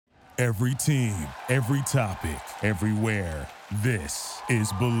Every team, every topic, everywhere. This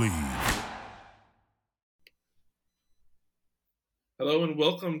is Believe. Hello and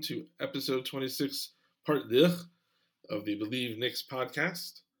welcome to episode 26, part 2 of the Believe Knicks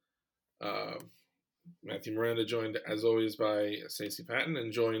podcast. Matthew Miranda joined, as always, by Stacey Patton,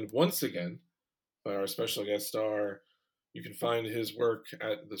 and joined once again by our special guest star. You can find his work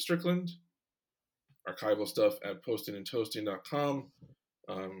at The Strickland, archival stuff at postingandtoasting.com,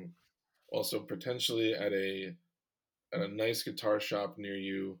 also potentially at a nice guitar shop near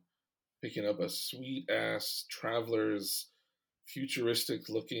you, picking up a sweet-ass Travelers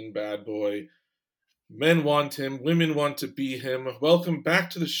futuristic-looking bad boy. Men want him, women want to be him. Welcome back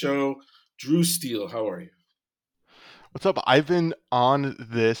to the show, Drew Steele. How are you? What's up? I've been on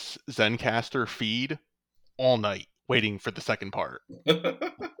this Zencastr feed all night, waiting for the second part.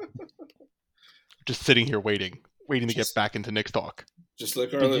 Just sitting here waiting to get back into Knicks talk. Just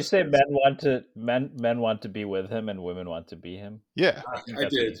like our Did listeners. you say men want to be with him and women want to be him? Yeah, I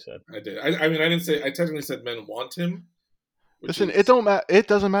did. I didn't say. I technically said men want him. Listen, it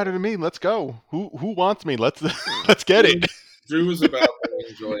doesn't matter to me. Let's go. Who wants me? Let's get it. Drew is about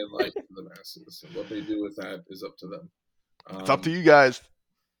bringing joy and light to the masses, and what they do with that is up to them. It's up to you guys.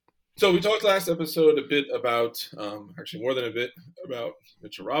 So we talked last episode a bit about, actually more than a bit, about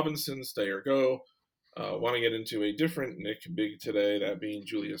Mitchell Robinson, stay or go. Want to get into a different Knick big today, that being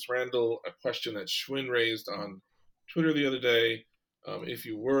Julius Randle, a question that Schwinn raised on Twitter the other day. If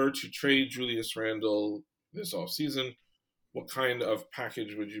you were to trade Julius Randle this offseason, what kind of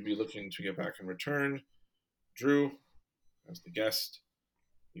package would you be looking to get back in return? Drew, as the guest,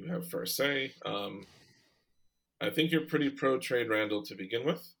 you have first say. I think you're pretty pro trade Randle to begin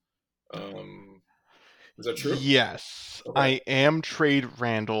with. Is that true? Yes, Okay. I am trade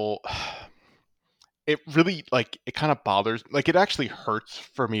Randle. It really, it kind of bothers, it actually hurts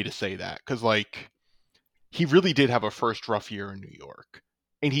for me to say that, because, he really did have a first rough year in New York,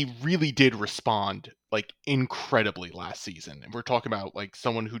 and he really did respond, incredibly last season, and we're talking about,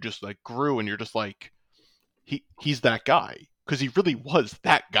 someone who just, grew, and you're just he's that guy, because he really was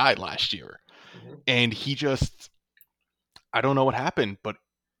that guy last year, and he just, I don't know what happened, but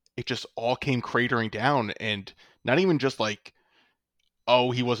it just all came cratering down, and not even just,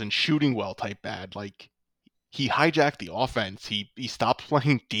 oh, he wasn't shooting well type bad. He hijacked the offense. He stopped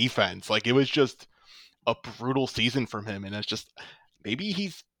playing defense. It was just a brutal season from him. And it's just,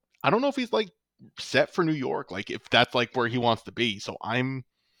 maybe I don't know if he's set for New York. If that's where he wants to be. So I'm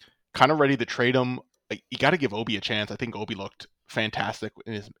kind of ready to trade him. You got to give Obi a chance. I think Obi looked fantastic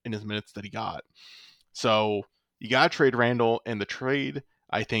in his minutes that he got. So you got to trade Randle, and the trade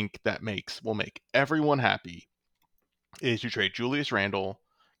I think that will make everyone happy is you trade Julius Randle,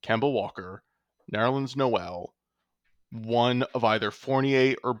 Kemba Walker, Nerlens Noel, one of either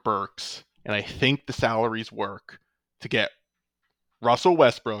Fournier or Burks, and I think the salaries work to get Russell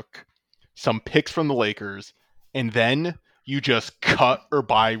Westbrook, some picks from the Lakers, and then you just cut or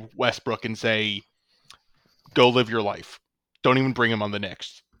buy Westbrook and say, go live your life. Don't even bring him on the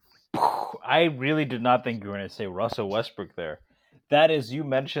Knicks. I really did not think you were going to say Russell Westbrook there. That is, you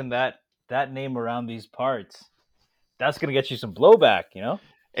mentioned that name around these parts. That's going to get you some blowback, you know?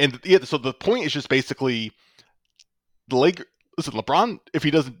 And yeah, so the point is just basically LeBron, if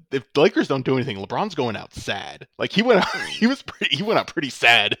the Lakers don't do anything, LeBron's going out sad. He went out pretty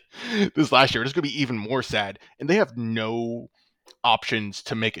sad this last year. It's going to be even more sad. And they have no options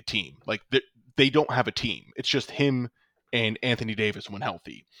to make a team. They don't have a team. It's just him and Anthony Davis when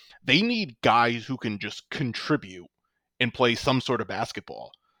healthy. They need guys who can just contribute and play some sort of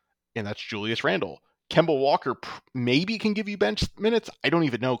basketball. And that's Julius Randle. Kemba Walker maybe can give you bench minutes. I don't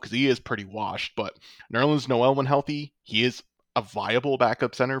even know, because he is pretty washed. But Nerlens Noel, when healthy, he is a viable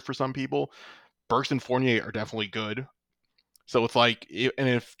backup center for some people. Burks and Fournier are definitely good. So it's and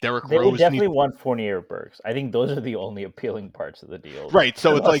if Derrick They Rose... would definitely want Fournier or Burks. I think those are the only appealing parts of the deal. Right,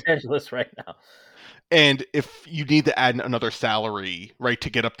 so it's Los Angeles right now. And if you need to add another salary, right, to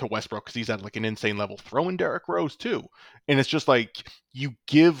get up to Westbrook, because he's at an insane level, throw in Derrick Rose too. And it's just you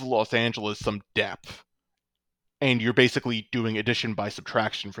give Los Angeles some depth, and you're basically doing addition by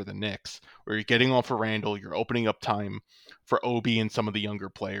subtraction for the Knicks, where you're getting off of Randle, you're opening up time for Obi and some of the younger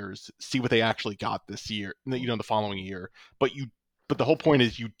players, see what they actually got this year, the following year. But the whole point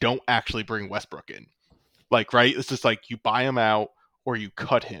is you don't actually bring Westbrook in. Right? It's just you buy him out or you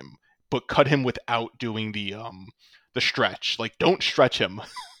cut him. But cut him without doing the stretch. Don't stretch him,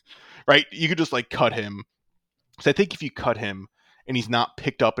 right? You could just cut him. So I think if you cut him and he's not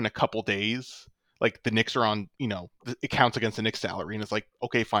picked up in a couple days, the Knicks are on, it counts against the Knicks salary, and it's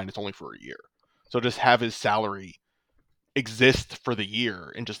okay, fine, it's only for a year. So just have his salary exist for the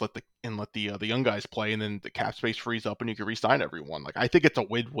year and just let the young guys play, and then the cap space frees up and you can re-sign everyone. Like I think it's a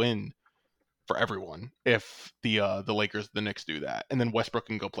win-win for everyone if the Lakers, the Knicks do that, and then Westbrook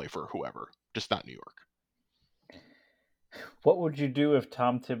can go play for whoever, just not New York. What would you do if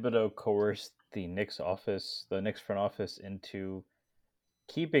Tom Thibodeau coerced the Knicks front office into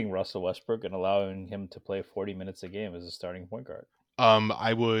keeping Russell Westbrook and allowing him to play 40 minutes a game as a starting point guard?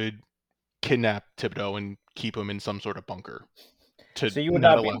 I would kidnap Thibodeau and keep him in some sort of bunker. So you would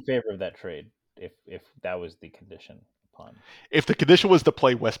not be in favor of that trade if that was the condition upon. If the condition was to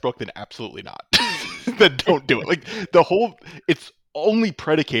play Westbrook, then absolutely not. Then don't do it. Like it's only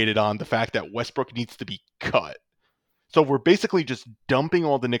predicated on the fact that Westbrook needs to be cut. So we're basically just dumping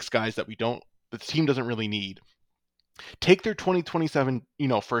all the Knicks guys that the team doesn't really need. Take their 2027,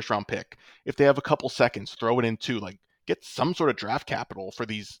 first round pick. If they have a couple seconds, throw it in too. Like get some sort of draft capital for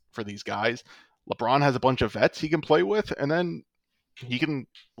these guys. LeBron has a bunch of vets he can play with, and then he can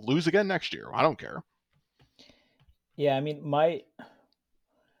lose again next year. I don't care. Yeah, I mean, I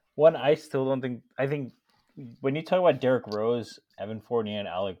still don't think. I think when you talk about Derrick Rose, Evan Fournier, and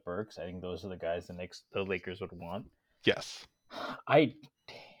Alec Burks, I think those are the guys the Lakers would want. Yes.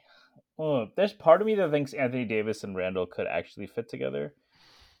 There's part of me that thinks Anthony Davis and Randall could actually fit together,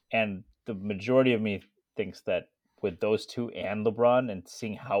 and the majority of me thinks that with those two and LeBron, and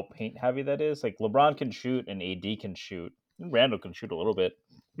seeing how paint heavy that is, like LeBron can shoot and AD can shoot, and Randall can shoot a little bit.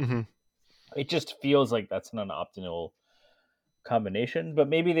 Mm-hmm. It just feels like that's not an optimal combination, but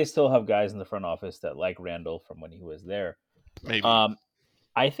maybe they still have guys in the front office that like Randall from when he was there. Maybe.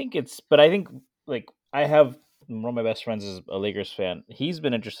 I think like I have one of my best friends is a Lakers fan. He's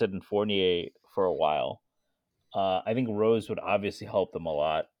been interested in Fournier for a while. I think Rose would obviously help them a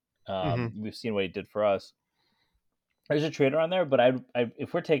lot. We've seen what he did for us. There's a trade around there, but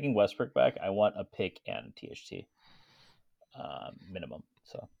if we're taking Westbrook back, I want a pick and THT minimum.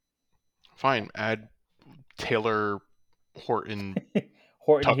 So fine, add Taylor, Horton.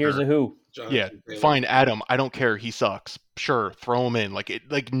 Horton, here's a who. Jonathan Taylor. Fine, Adam. I don't care. He sucks. Sure, throw him in.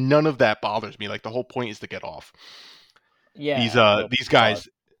 Like none of that bothers me. Like the whole point is to get off. Yeah, these guys.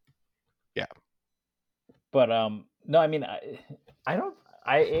 Yeah. But no, I mean, I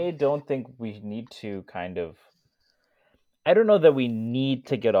don't think we need to kind of. I don't know that we need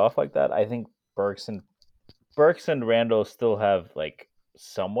to get off like that. I think Burks and Randall still have like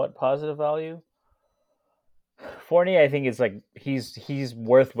somewhat positive value. Fournier, I think, is like he's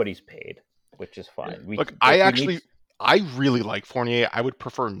worth what he's paid, which is fine. I really like Fournier. I would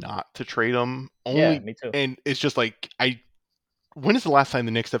prefer not to trade him. Yeah, me too. And it's just like when is the last time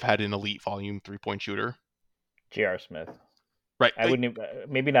the Knicks have had an elite volume 3-point shooter? J.R. Smith. Right. I wouldn't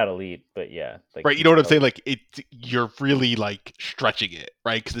maybe not elite, but yeah. Like, right. You know what I'm saying? Like you're really like stretching it,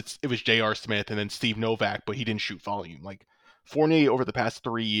 right? Because it was J.R. Smith and then Steve Novak, but he didn't shoot volume. Like Fournier over the past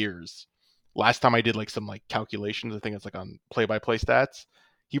 3 years. Last time I did like some like calculations, I think it's like on play-by-play stats.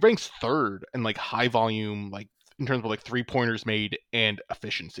 He ranks third in like high volume, like in terms of like 3-pointers made and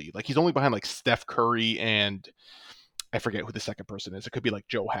efficiency. Like he's only behind like Steph Curry and I forget who the second person is. It could be like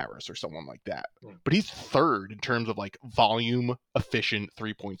Joe Harris or someone like that. But he's third in terms of like volume, efficient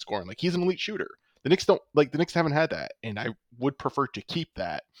 3-point scoring. Like he's an elite shooter. The Knicks haven't had that, and I would prefer to keep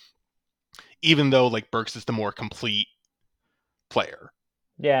that, even though like Burks is the more complete player.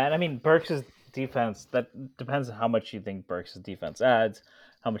 Yeah, and I mean Burks' defense. That depends on how much you think Burks' defense adds,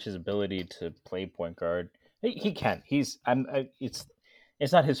 how much his ability to play point guard. He can.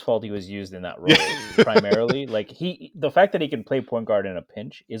 It's not his fault he was used in that role primarily. Like the fact that he can play point guard in a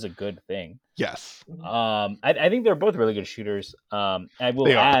pinch is a good thing. Yes. I think they're both really good shooters. I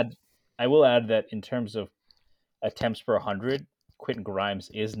will add that in terms of attempts per 100, Quentin Grimes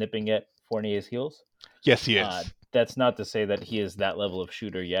is nipping at Fournier's heels. Yes, he is. That's not to say that he is that level of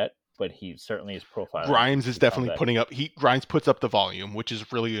shooter yet, but he certainly is profiling. Grimes is definitely putting up. Grimes puts up the volume, which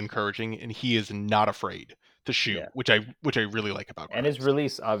is really encouraging, and he is not afraid to shoot, which I really like about Grimes. And his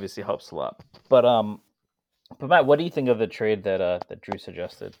release obviously helps a lot. But Matt, what do you think of the trade that Drew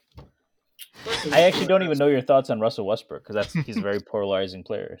suggested? I actually don't even know your thoughts on Russell Westbrook because he's a very polarizing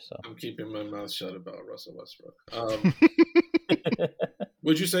player. So I'm keeping my mouth shut about Russell Westbrook.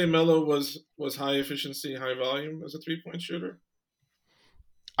 Would you say Melo was high efficiency, high volume as a 3-point shooter?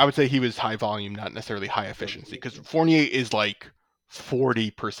 I would say he was high volume, not necessarily high efficiency, because Fournier is like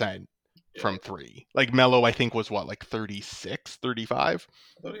 40% from 3. Like Melo, I think was like 36, 35.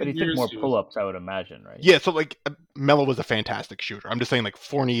 But he took more pull-ups, I would imagine, right? Yeah, so like Melo was a fantastic shooter. I'm just saying like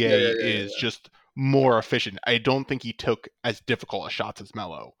Fournier is just more efficient. I don't think he took as difficult a shots as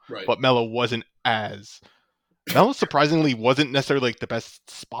Melo, but Melo surprisingly wasn't necessarily like the best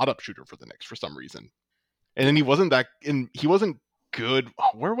spot-up shooter for the Knicks for some reason. And then he wasn't good.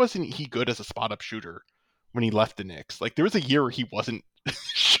 Where wasn't he good as a spot up shooter when he left the Knicks? Like there was a year where he wasn't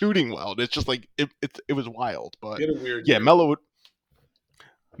shooting well. It's just like it was wild. But He had a weird yeah, year.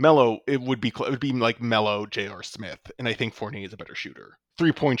 Melo, it would be like Melo, J.R. Smith, and I think Fournier is a better shooter,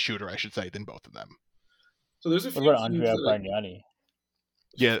 3-point shooter, I should say, than both of them. So there's a What few about teams Andrea that Bargnani?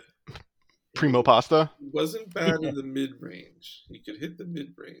 Yeah, Primo Pasta. wasn't bad in the mid range. He could hit the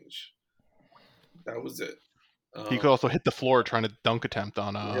mid range. That was it. He could also hit the floor trying to dunk attempt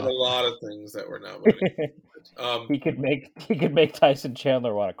on. He did a lot of things that were not winning. He could make Tyson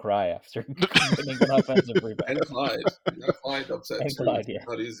Chandler want to cry after winning an offensive rebound. And Clyde. You got Clyde upset And too. Clyde, yeah. It's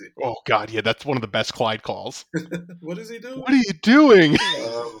not easy. Oh God, yeah, that's one of the best Clyde calls. What is he doing? What are you doing?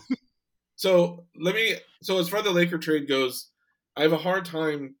 So as far as the Laker trade goes, I have a hard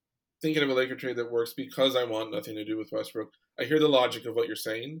time thinking of a Laker trade that works because I want nothing to do with Westbrook. I hear the logic of what you're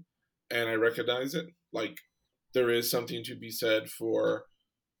saying, and I recognize it. Like, there is something to be said for,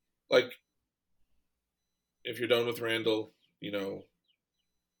 like, if you're done with Randall, you know,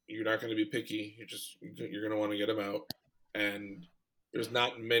 you're not going to be picky. You're going to want to get him out, and there's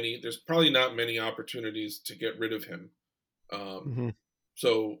probably not many opportunities to get rid of him.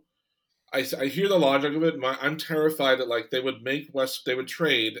 So I hear the logic of it. I'm terrified that like they would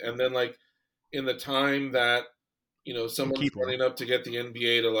trade, and then like in the time that someone's running up to get the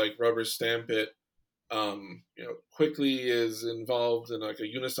NBA to like rubber stamp it, quickly is involved in like a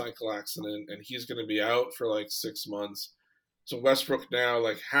unicycle accident, and he's going to be out for like 6 months. So Westbrook now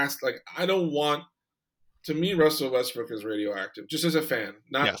I don't want. To me, Russell Westbrook is radioactive, just as a fan,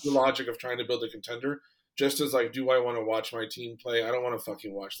 not the logic of trying to build a contender. Just as like, do I want to watch my team play? I don't want to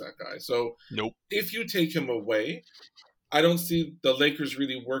fucking watch that guy. So nope. If you take him away, I don't see the Lakers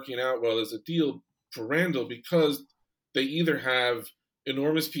really working out well as a deal for Randall because they either have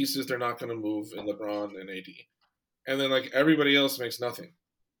enormous pieces they're not going to move in LeBron and AD, and then like everybody else makes nothing.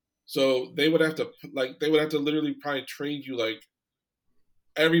 So they would have to literally probably trade you like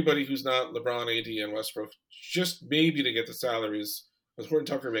everybody who's not LeBron, AD, and Westbrook just maybe to get the salaries. Because Horton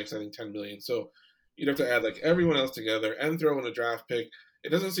Tucker makes I think $10 million. So you'd have to add like everyone else together and throw in a draft pick. It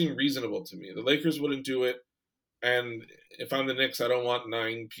doesn't seem reasonable to me. The Lakers wouldn't do it. And if I'm the Knicks, I don't want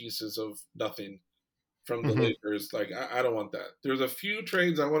 9 pieces of nothing from the Lakers. Like, I don't want that. There's a few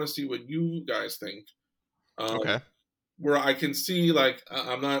trades I want to see what you guys think. Okay. Where I can see, like,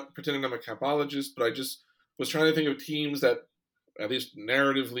 I'm not pretending I'm a capologist, but I just was trying to think of teams that at least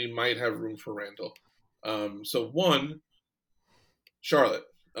narratively might have room for Randall. So one, Charlotte.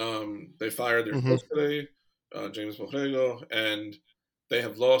 They fired their coach today, James Borrego, and they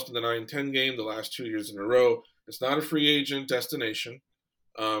have lost in the 9-10 game the last 2 years in a row. It's not a free agent destination,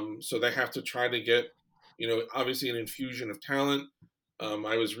 so they have to try to get, obviously an infusion of talent.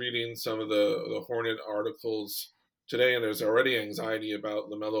 I was reading some of the Hornet articles today, and there's already anxiety about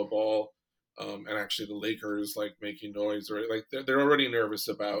LaMelo Ball and actually the Lakers like making noise, or like they're already nervous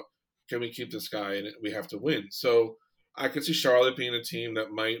about, can we keep this guy and we have to win. So I could see Charlotte being a team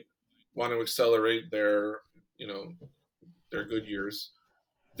that might want to accelerate their good years.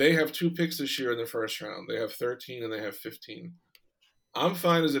 They have 2 picks this year in the first round. They have 13 and they have 15. I'm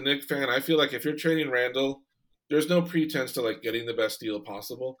fine as a Knicks fan. I feel like if you're trading Randall, there's no pretense to like getting the best deal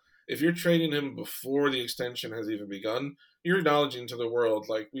possible. If you're trading him before the extension has even begun, you're acknowledging to the world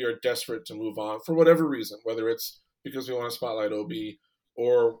like we are desperate to move on for whatever reason, whether it's because we want to spotlight OB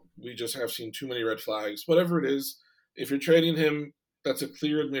or we just have seen too many red flags, whatever it is. If you're trading him, that's a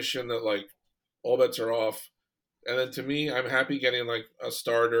clear admission that like all bets are off. And then to me, I'm happy getting like a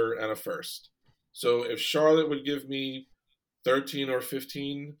starter and a first. So if Charlotte would give me 13 or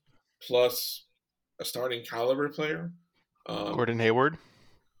 15 plus a starting caliber player, Gordon Hayward,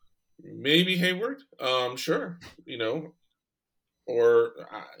 maybe Hayward, sure, or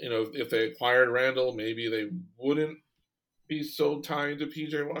if they acquired Randall, maybe they wouldn't be so tied to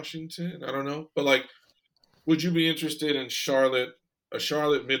PJ Washington. I don't know, but like, would you be interested in a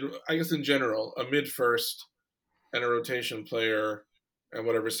Charlotte mid? I guess in general, a mid first and a rotation player, and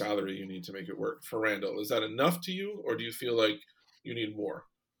whatever salary you need to make it work for Randall. Is that enough to you, or do you feel like you need more?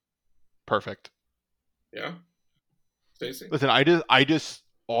 Perfect. Yeah, Stacey. Listen, I just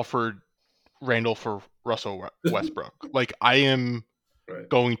offered Randall for Russell Westbrook. Like I am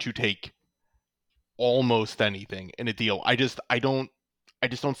going to take almost anything in a deal. I just don't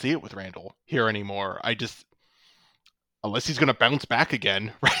see it with Randall here anymore. Unless he's going to bounce back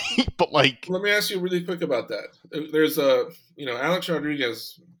again, right? But like, let me ask you really quick about that. There's Alex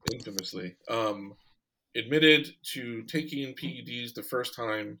Rodriguez infamously admitted to taking PEDs the first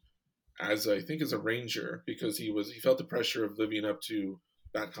time as a Ranger because he felt the pressure of living up to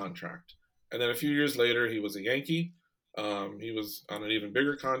that contract. And then a few years later, he was a Yankee. He was on an even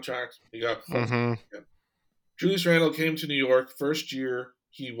bigger contract. He got Mm-hmm. Julius Randle came to New York. First year,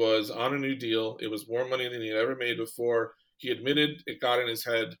 he was on a new deal. It was more money than he had ever made before. He admitted it got in his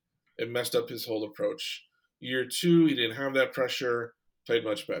head. It messed up his whole approach. Year 2, he didn't have that pressure, played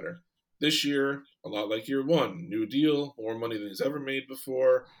much better. This year, a lot like year 1, new deal, more money than he's ever made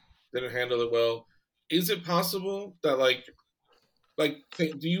before, didn't handle it well. Is it possible that,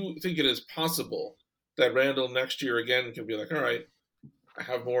 do you think it is possible that Randle next year again can be like, all right, I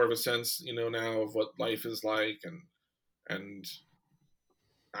have more of a sense, now of what life is like, and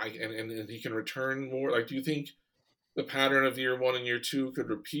he can return more? Like, do you think the pattern of year 1 and year 2 could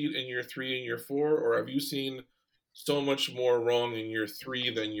repeat in year 3 and year 4, or have you seen so much more wrong in year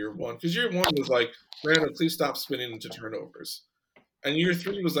 3 than year 1? Because year 1 was like, Randle, please stop spinning into turnovers. And year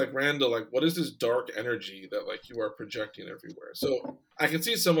 3 was like, Randle, like, what is this dark energy that, like, you are projecting everywhere? So I can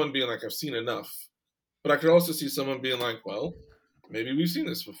see someone being like, I've seen enough. But I could also see someone being like, well, maybe we've seen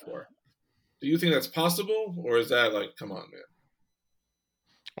this before. Do you think that's possible? Or is that like, come on, man?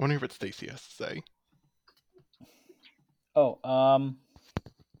 I wonder what Stacey has to say.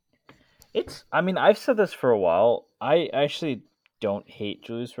 I've said this for a while. I actually don't hate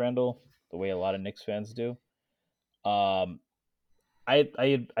Julius Randle the way a lot of Knicks fans do. I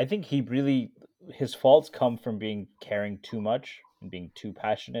think his faults come from caring too much and being too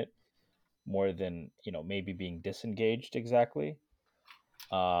passionate, more than maybe being disengaged exactly.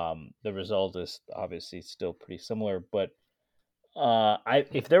 The result is obviously still pretty similar, but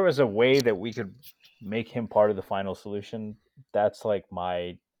if there was a way that we could make him part of the final solution, that's like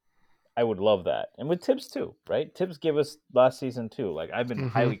I would love that. And with Tibbs too, right? Tibbs gave us last season too. Like, I've been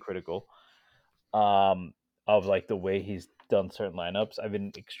highly critical of like the way he's done certain lineups. I've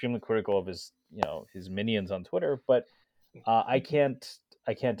been extremely critical of his minions on Twitter, but I can't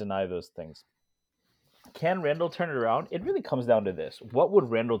deny those things. Can Randle turn it around? It really comes down to this. What would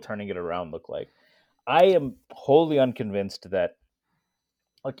Randle turning it around look like? I am wholly unconvinced that,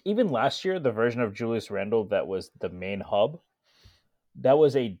 like, even last year, the version of Julius Randle that was the main hub, that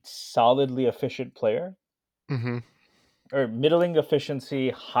was a solidly efficient player. Mm-hmm. Or middling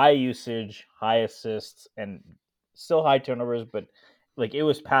efficiency, high usage, high assists, and still high turnovers, but like, it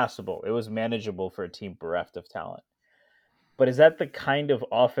was passable. It was manageable for a team bereft of talent. But is that the kind of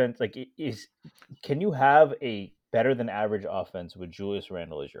offense, like, can you have a better than average offense with Julius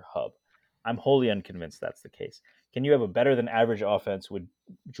Randle as your hub? I'm wholly unconvinced that's the case. Can you have a better than average offense with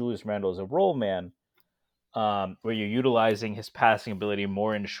Julius Randle as a role man, where you're utilizing his passing ability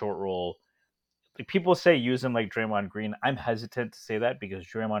more in short roll? Like, people say use him like Draymond Green. I'm hesitant to say that because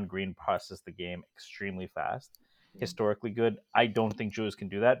Draymond Green processed the game extremely fast, historically good. I don't think Julius can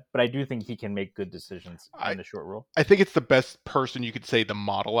do that, but I do think he can make good decisions in the short roll. I think it's the best person you could say the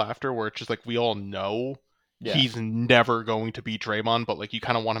model after, where it's just like, we all know he's never going to be Draymond, but like, you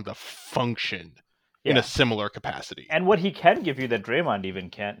kind of want him to function in a similar capacity. And what he can give you that Draymond even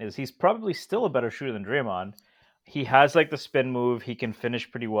can't is he's probably still a better shooter than Draymond. He has like the spin move. He can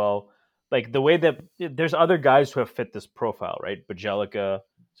finish pretty well. Like, the way that there's other guys who have fit this profile, right? Bielitsa.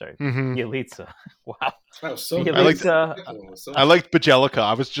 Wow. That was so Bielitsa. I liked Bielitsa.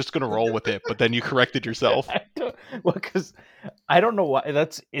 I was just going to roll with it, but then you corrected yourself. Because I don't know why.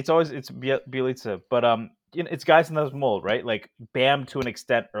 It's Bielitsa, but it's guys in those mold, right? Like, Bam, to an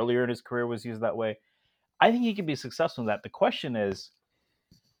extent, earlier in his career was used that way. I think he can be successful in that. The question is,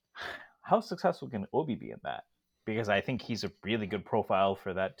 how successful can Obi be in that? Because I think he's a really good profile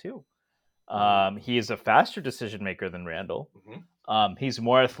for that too. He is a faster decision maker than Randle. He's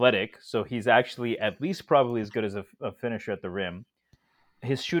more athletic, so he's actually at least probably as good as a finisher at the rim.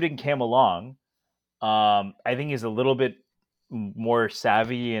 His shooting came along. I think he's a little bit more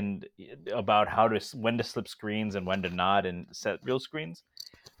savvy and about when to slip screens and when to not and set real screens.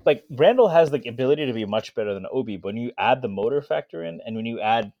 Like, Randle has the ability to be much better than Obi, but when you add the motor factor in, and when you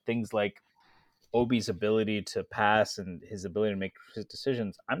add things like Obi's ability to pass and his ability to make his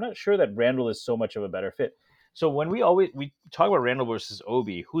decisions, I'm not sure that Randle is so much of a better fit. So when we talk about Randle versus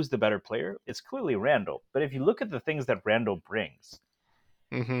Obi, who's the better player? It's clearly Randle. But if you look at the things that Randle brings,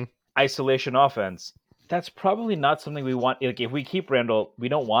 isolation offense, that's probably not something we want. Like, if we keep Randle, we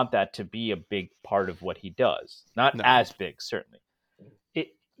don't want that to be a big part of what he does. Not as big, certainly.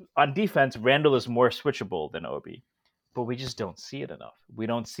 On defense, Randle is more switchable than Obi. But we just don't see it enough. We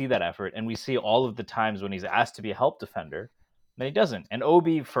don't see that effort. And we see all of the times when he's asked to be a help defender, then he doesn't. And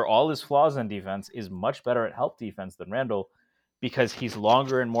Obi, for all his flaws on defense, is much better at help defense than Randle because he's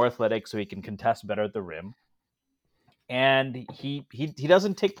longer and more athletic, so he can contest better at the rim. And he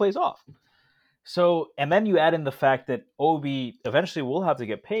doesn't take plays off. So, and then you add in the fact that Obi eventually will have to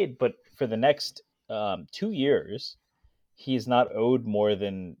get paid, but for the next 2 years, he's not owed more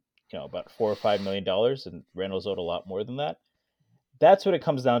than about $4 or $5 million, and Randall's owed a lot more than that. That's what it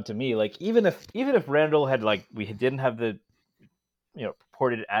comes down to me. Like even if Randall had we didn't have the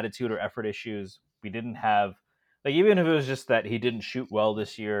purported attitude or effort issues, we didn't have even if it was just that he didn't shoot well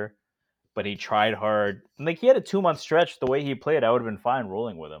this year, but he tried hard. And he had a 2-month stretch. The way he played, I would have been fine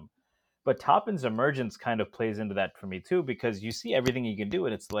rolling with him. But Toppin's emergence kind of plays into that for me too, because you see everything he can do,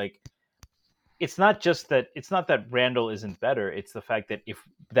 and it's not that Randall isn't better. It's the fact that if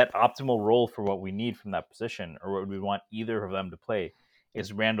that optimal role for what we need from that position, or what we want either of them to play,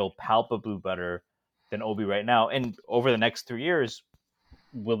 is Randall palpably better than Obi right now. And over the next 3 years,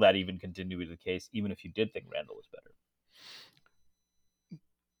 will that even continue to be the case, even if you did think Randall was better?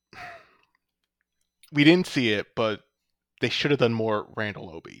 We didn't see it, but they should have done more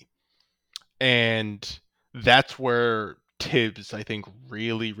Randall Obi. And that's where Tibbs, I think,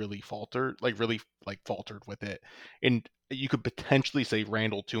 really faltered, faltered with it. And you could potentially say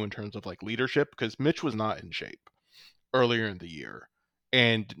Randall too in terms of leadership, because Mitch was not in shape earlier in the year.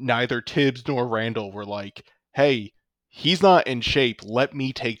 And neither Tibbs nor Randall were like, hey, he's not in shape, let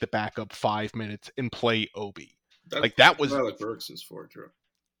me take the backup 5 minutes and play Obi. That was what Burks is for, Drew.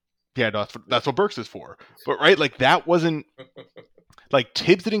 Yeah, no, that's what Burks is for. But that wasn't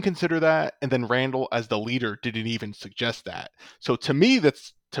Tibbs didn't consider that, and then Randall as the leader didn't even suggest that. So to me,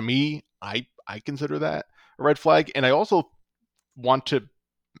 I consider that a red flag. And I also want to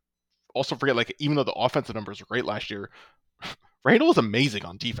forget, even though the offensive numbers were great last year, Randall was amazing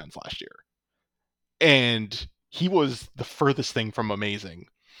on defense last year. And he was the furthest thing from amazing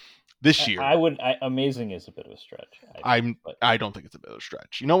this year. Amazing is a bit of a stretch. I don't think it's a bit of a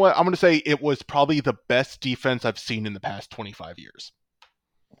stretch. You know what? I'm going to say it was probably the best defense I've seen in the past 25 years.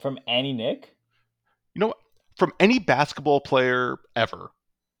 From any Nick? You know what? From any basketball player ever.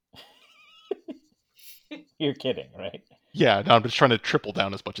 You're kidding, right? Yeah, no, I'm just trying to triple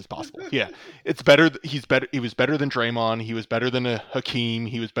down as much as possible. Yeah, it's better. He's better. He was better than Draymond. He was better than Hakeem.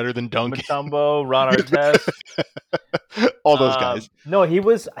 He was better than Duncan. Mutombo, Ron Artest. All those guys. No, he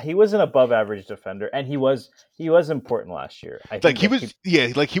was an above average defender, and he was important last year. I think he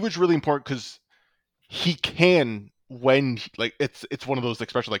was really important because he can when it's one of those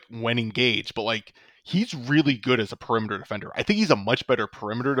especially when engaged, but he's really good as a perimeter defender. I think he's a much better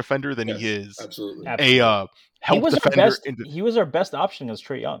perimeter defender than he is absolutely. a help defender. He was our best option as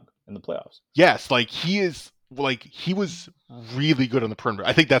Trae Young in the playoffs. Yes, he was really good on the perimeter.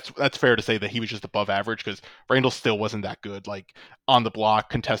 I think that's fair to say that he was just above average because Randall still wasn't that good, on the block,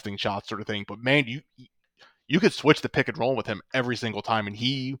 contesting shots, sort of thing. But man, you could switch the pick and roll with him every single time, and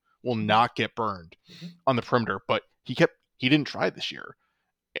he will not get burned on the perimeter. But he didn't try this year.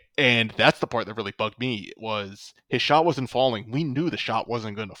 And that's the part that really bugged me, was his shot wasn't falling. We knew the shot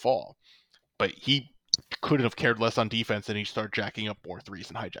wasn't going to fall, but he couldn't have cared less on defense, and he started jacking up more threes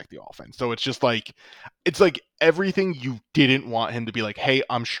and hijacked the offense. So it's just it's everything you didn't want him to be hey,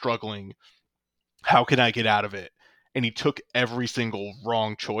 I'm struggling. How can I get out of it? And he took every single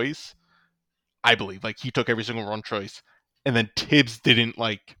wrong choice. I believe he took every single wrong choice, and then Tibbs didn't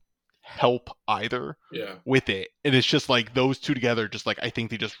help either with it. And it's just those two together, just I think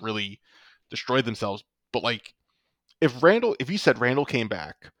they just really destroyed themselves. But if you said Randall came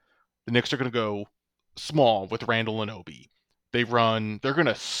back, the Knicks are going to go small with Randall and Obi. They're going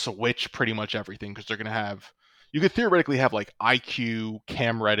to switch pretty much everything because they're going to have, you could theoretically have IQ,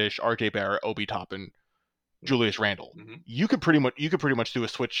 Cam Reddish, RJ Barrett, Obi Toppin, Julius Randle. Mm-hmm. You could pretty much do a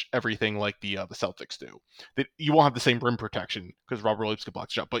switch everything like the Celtics do. That you won't have the same rim protection because Robert Williams could block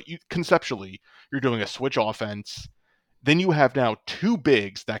the shot, but conceptually you're doing a switch offense. Then you have now two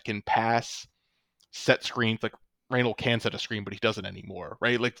bigs that can pass, set screens. Randall can set a screen, but he doesn't anymore,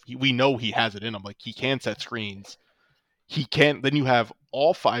 right? We know he has it in him. He can set screens. He can. Then you have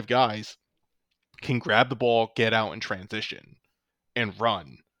all five guys can grab the ball, get out, and transition, and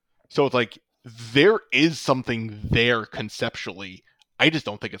run. So it's there is something there conceptually. I just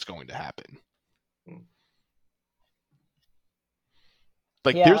don't think it's going to happen.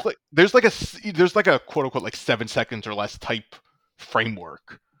 There's a quote unquote 7 seconds or less type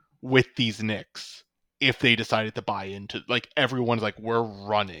framework with these Knicks if they decided to buy into everyone's we're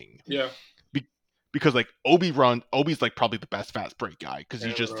running. Yeah. Because Obi's probably the best fast break guy because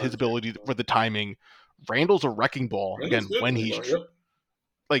he's just his ability for the timing. Randall's a wrecking ball again when he's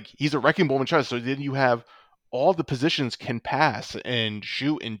he's a wrecking ball when tries. So then you have all the positions can pass and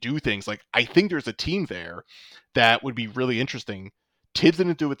shoot and do things. I think there's a team there that would be really interesting. Tibbs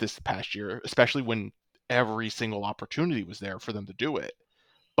didn't do it this past year, especially when every single opportunity was there for them to do it.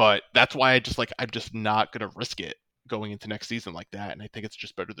 But that's why I'm just not gonna risk it going into next season like that. And I think it's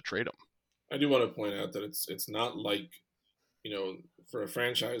just better to trade him. I do want to point out that it's not like, for a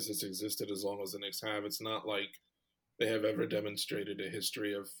franchise that's existed as long as the Knicks have, it's not like they have ever demonstrated a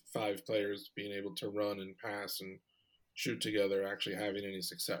history of 5 players being able to run and pass and shoot together actually having any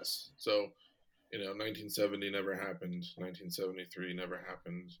success. So, 1970 never happened. 1973 never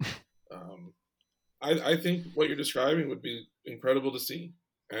happened. I think what you're describing would be incredible to see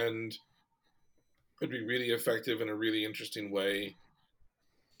and could be really effective in a really interesting way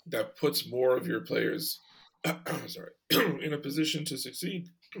that puts more of your players in a position to succeed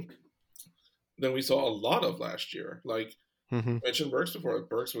than we saw a lot of last year. Like, Mm-hmm. I mentioned Burks before.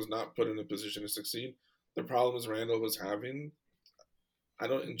 Burks was not put in a position to succeed. The problems Randall was having, I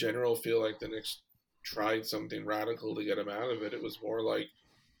don't in general feel like the Knicks tried something radical to get him out of it. It was more like,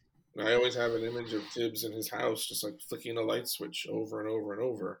 I always have an image of Tibbs in his house just like flicking a light switch over and over and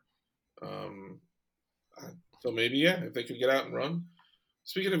over. So maybe, if they could get out and run.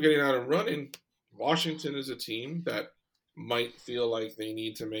 Speaking of getting out and running, Washington is a team that might feel like they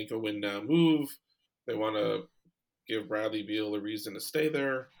need to make a win now move. They want to give Bradley Beal a reason to stay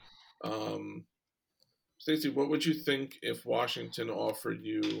there. Stacey, what would you think if Washington offered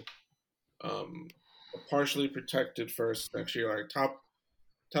you a partially protected first next year, like top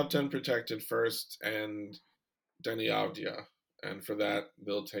 10 protected first and Denny Avdia, and for that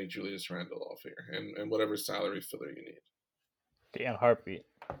they'll take Julius Randle off here and whatever salary filler you need? Damn heartbeat.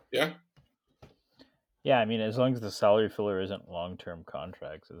 Yeah. Yeah, I mean, as long as the salary filler isn't long-term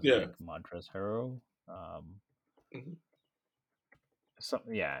contracts, it's like Montrezl Harrell.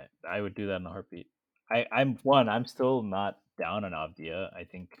 I would do that in a heartbeat. I'm still not down on Avdia. I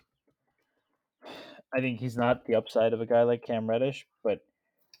think he's not the upside of a guy like Cam Reddish, but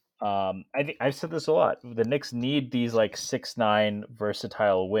I think I've said this a lot. The Knicks need these like 6'9"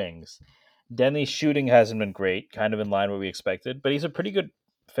 versatile wings. Denny's shooting hasn't been great, kind of in line with what we expected, but he's a pretty good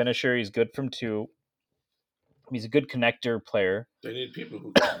finisher. He's good from 2. He's a good connector player. They need people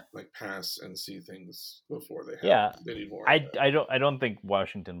who can like pass and see things before they happen. They need more. I don't think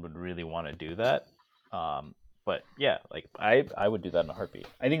Washington would really want to do that. But yeah, like I would do that in a heartbeat.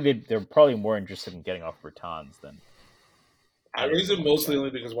 I think they're probably more interested in getting off Bertans than. I raise it mostly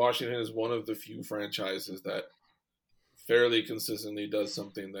only because Washington is one of the few franchises that fairly consistently does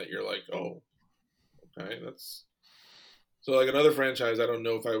something that you're like, oh, okay, that's. So, like another franchise, I don't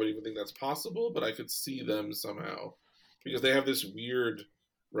know if I would even think that's possible, but I could see them somehow. Because they have this weird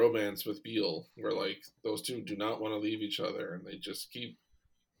romance with Beal, where, like, those two do not want to leave each other, and they just keep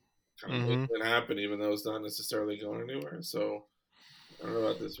kind of making it happen, even though it's not necessarily going anywhere. So, I don't know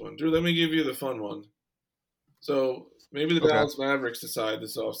about this one. Drew, let me give you the fun one. So, maybe the Dallas Mavericks decide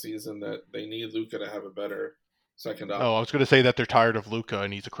this offseason that they need Luka to have a better second option. Oh, I was going to say that they're tired of Luka,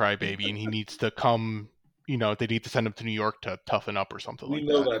 and he's a crybaby, and he needs to come... they need to send him to New York to toughen up or something like that.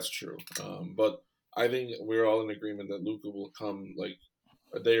 We know that's true. But I think we're all in agreement that Luka will come like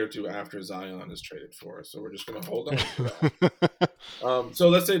a day or two after Zion is traded for us. So we're just going to hold on to that. So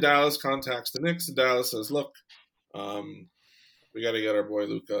let's say Dallas contacts the Knicks and Dallas says, look, we got to get our boy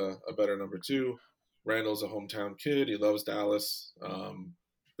Luka a better number 2. Randall's a hometown kid. He loves Dallas.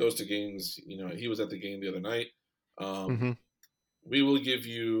 Goes to games. He was at the game the other night. We will give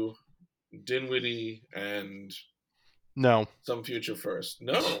you Dinwiddie and some future first.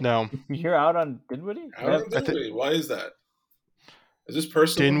 No. You're out on Dinwiddie? Out on Dinwiddie. Why is that? Is this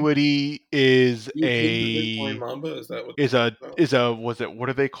personal? Dinwiddie is Bitcoin Mamba? Is that what what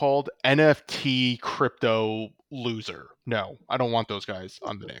are they called? NFT crypto loser. No, I don't want those guys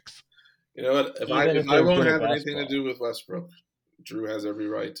on the Knicks. You know what? If I won't have anything to do with Westbrook, Drew has every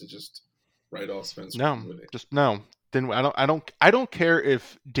right to just write off Spencer. No. I don't care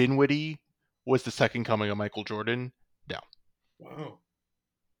if Dinwiddie was the second coming of Michael Jordan. No. Wow.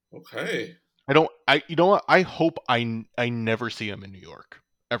 Okay. You know what? I hope I never see him in New York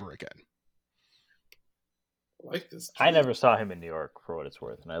ever again. I like this. I never saw him in New York for what it's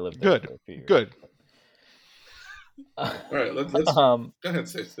worth, and I lived there for a few years. Good. All right, let's go ahead,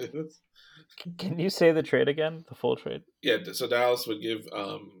 Stacey. Can you say the trade again? The full trade? Yeah, so Dallas would give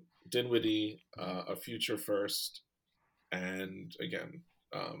Dinwiddie a future first, and again,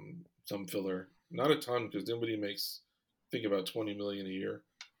 some filler. Not a ton because Dinwiddie makes, I think, about $20 million a year.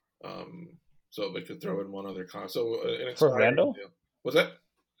 So they could throw in one other con. So for Randall, what's that?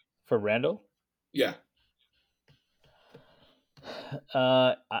 For Randall? Yeah.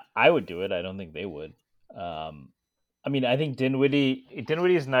 I would do it. I don't think they would. I mean, I think Dinwiddie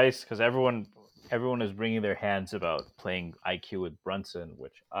is nice because everyone is wringing their hands about playing IQ with Brunson,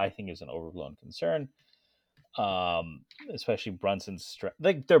 which I think is an overblown concern. Especially Brunson's strength.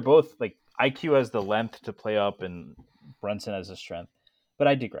 Like they're both like IQ has the length to play up, and Brunson has the strength. But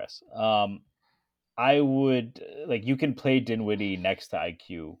I digress. I would like you can play Dinwiddie next to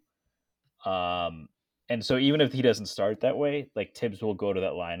IQ. And so even if he doesn't start that way, like Tibbs will go to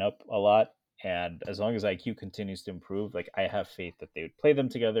that lineup a lot. And as long as IQ continues to improve, like I have faith that they would play them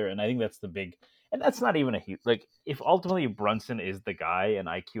together. And I think that's the big, and that's not even a huge, like if ultimately Brunson is the guy and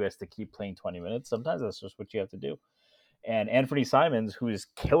IQ has to keep playing 20 minutes, sometimes that's just what you have to do. And Anthony Simons, who is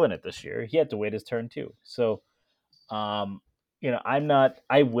killing it this year, he had to wait his turn too. So, I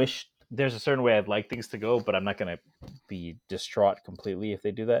wish there's a certain way I'd like things to go, but I'm not going to be distraught completely if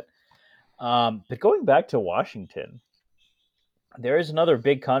they do that. But going back to Washington, there is another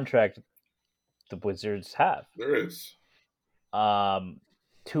big contract the Wizards have. There is.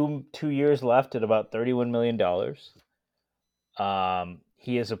 2 years left at about $31 million.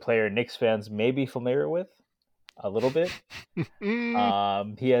 He is a player Knicks fans may be familiar with a little bit.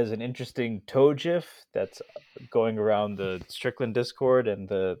 He has an interesting toe gif that's going around the Strickland Discord and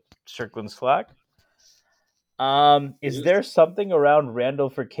the Strickland Slack. Is there something around Randall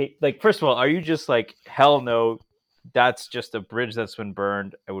for Kate? Like, first of all, are you just like, hell no, that's just a bridge that's been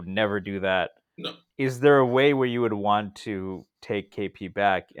burned. I would never do that. No. Is there a way where you would want to take KP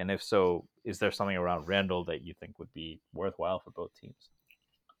back? And if so, is there something around Randall that you think would be worthwhile for both teams?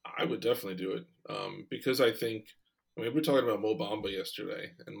 I would definitely do it because I think, we were talking about Mo Bamba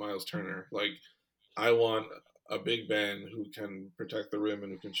yesterday and Miles Turner. Like, I want a big man who can protect the rim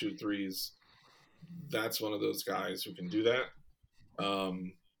and who can shoot threes. That's one of those guys who can do that.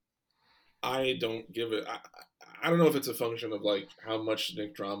 I don't give it. I don't know if it's a function of like how much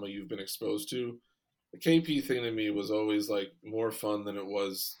Nick drama you've been exposed to. The KP thing to me was always like more fun than it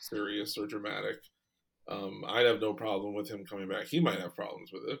was serious or dramatic. I'd have no problem with him coming back. He might have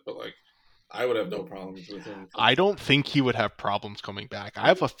problems with it, but like I would have no problems with him. I don't think he would have problems coming back. I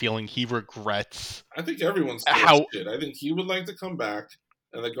have a feeling he regrets. I think everyone's shit. I think he would like to come back,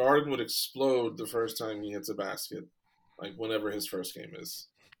 and the Garden would explode the first time he hits a basket, like whenever his first game is.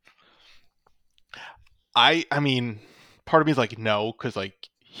 I mean, part of me is like, no, because like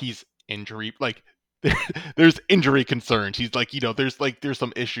he's injury, like there's injury concerns. He's like, there's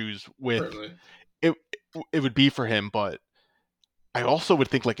some issues with Certainly. It would be for him, but I also would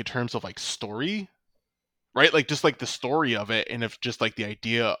think like in terms of like story, right? Like just like the story of it, and if just like the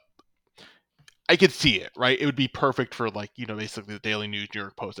idea, I could see it, right? It would be perfect for like, basically the Daily News, New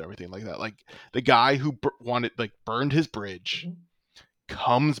York Post, everything like that. Like the guy who burned his bridge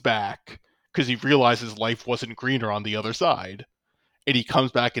comes back because he realizes life wasn't greener on the other side, and he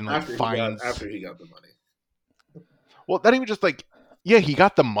comes back and like after he got the money. Well, not even just like, yeah, he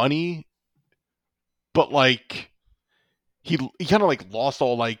got the money, but like he kind of like lost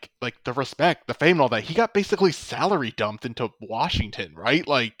all like the respect, the fame, and all that. He got basically salary dumped into Washington, right?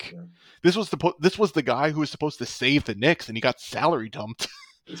 Like this was the guy who was supposed to save the Knicks, and he got salary dumped.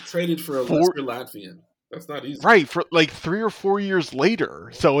 He was traded for a lesser Latvian. That's not easy, right? For like 3 or 4 years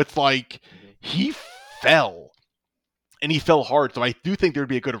later, so it's like he fell, and he fell hard. So I do think there'd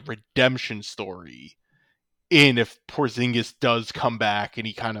be a good redemption story in if Porzingis does come back and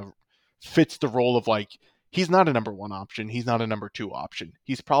he kind of fits the role of like, he's not a number 1 option. He's not a number 2 option.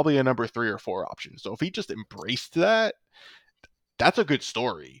 He's probably a number 3 or 4 option. So if he just embraced that, that's a good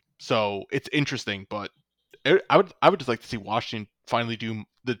story. So it's interesting, but I would just like to see Washington finally do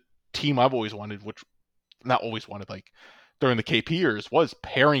the team I've always wanted, which not always wanted, like during the KP years, was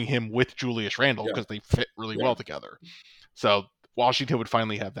pairing him with Julius Randle because they fit really well together. So Washington would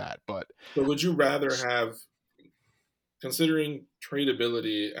finally have that. But would you rather have, considering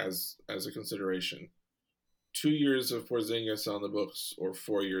tradability as a consideration, 2 years of Porzingis on the books or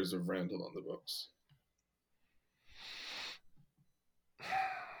 4 years of Randle on the books?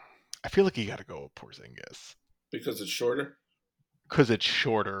 I feel like you got to go with Porzingis because it's shorter.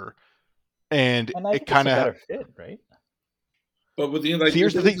 And it kind of better fit, right? But with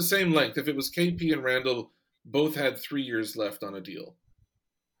the same length. If it was KP and Randle, both had 3 years left on a deal.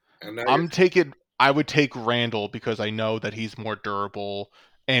 And now I would take Randle because I know that he's more durable,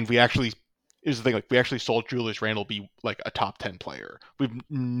 and we actually sold Julius Randle be like a top 10 player. We've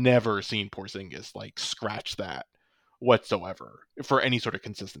never seen Porzingis like scratch that whatsoever for any sort of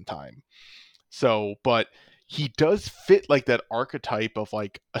consistent time. So, but he does fit like that archetype of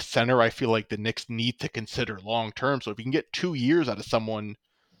like a center I feel like the Knicks need to consider long term. So if you can get 2 years out of someone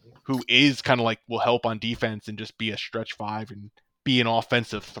who is kind of like will help on defense and just be a stretch 5 and be an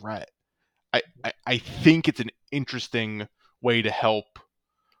offensive threat, I think it's an interesting way to help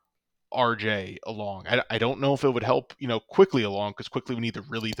RJ along. I don't know if it would help, quickly along, because quickly we need to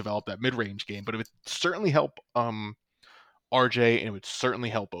really develop that mid-range game, but it would certainly help RJ, and it would certainly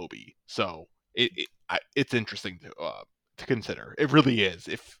help Obi. So it's interesting to consider. It really is.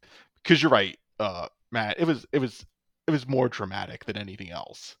 Because you're right, Matt. It was more dramatic than anything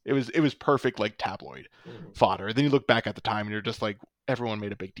else. It was perfect, like, tabloid fodder. Then you look back at the time and you're just like, everyone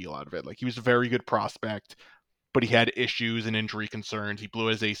made a big deal out of it. Like, he was a very good prospect, but he had issues and injury concerns. He blew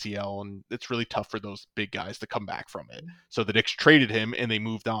his ACL, and it's really tough for those big guys to come back from it. So the Knicks traded him and they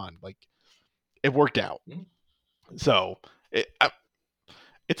moved on. Like, it worked out. So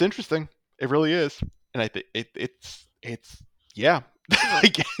it's interesting. It really is. And I think it's yeah.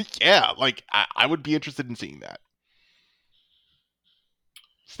 Yeah, like, I would be interested in seeing that.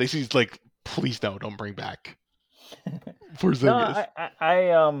 Stacey's like, please no, don't bring back Porzingis.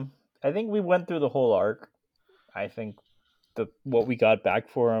 No, I think we went through the whole arc. I think what we got back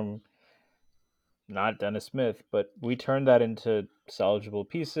for him, not Dennis Smith, but we turned that into salvageable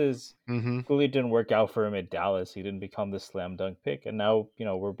pieces. Clearly it didn't work out for him at Dallas. He didn't become the slam dunk pick, and now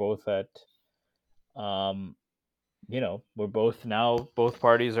we're both at, we're both now, both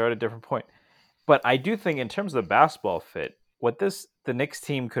parties are at a different point. But I do think in terms of the basketball fit, what the Knicks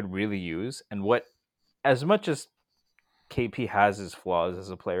team could really use, and what, as much as KP has his flaws as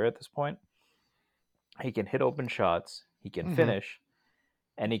a player at this point, he can hit open shots, he can finish,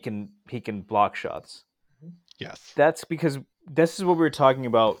 and he can block shots. Yes. That's because this is what we were talking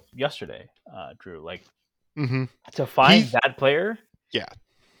about yesterday, Drew. Like, to find that player,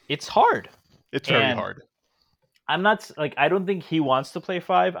 it's hard. It's very hard. I'm not, like, I don't think he wants to play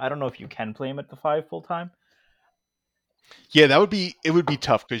 5. I don't know if you can play him at the 5 full time. Yeah, it would be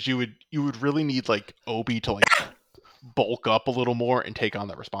tough, because you would really need, like, Obi to, like, bulk up a little more and take on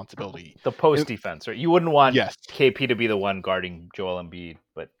that responsibility. The post defense, right? You wouldn't want KP to be the one guarding Joel Embiid,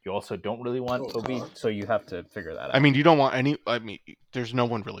 but you also don't really want Obi, so you have to figure that out. I mean, you don't want there's no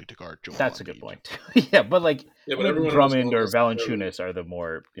one really to guard Joel That's Embiid. A good point. Yeah, but like, Drummond or Valanciunas are the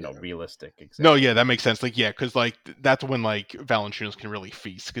more, realistic examples. No, yeah, that makes sense. Like, yeah, because, like, that's when, like, Valanciunas can really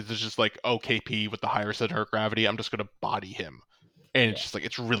feast, because it's just like, KP with the higher center of gravity, I'm just going to body him. And it's just like,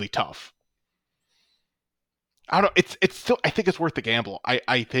 it's really tough. I don't know. It's still, I think it's worth the gamble.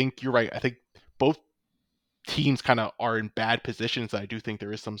 I think you're right. I think both teams kind of are in bad positions. I do think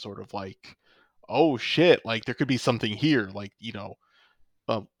there is some sort of, like, oh shit, like, there could be something here, like,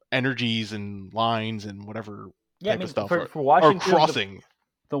 energies and lines and whatever type of stuff for Washington, are crossing.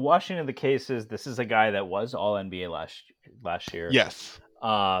 The Washington, the case is, this is a guy that was all NBA last year. Yes.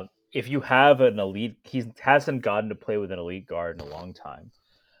 If you have an elite, he hasn't gotten to play with an elite guard in a long time.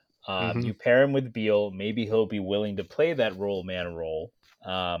 You pair him with Beal, maybe he'll be willing to play that man role.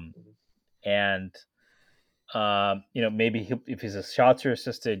 Maybe if his shots are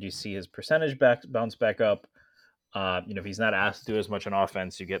assisted, you see his percentage bounce back up. If he's not asked to do as much on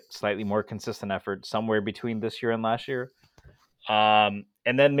offense, you get slightly more consistent effort somewhere between this year and last year. And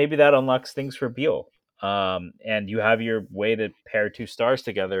then maybe that unlocks things for Beal. And you have your way to pair 2 stars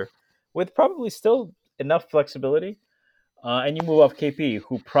together with probably still enough flexibility. And you move off KP,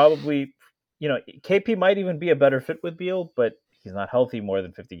 who probably, KP might even be a better fit with Beal, but he's not healthy more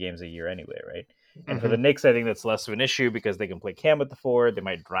than 50 games a year anyway, right? And for the Knicks, I think that's less of an issue, because they can play Cam at the 4. They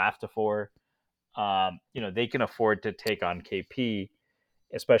might draft a 4. They can afford to take on KP,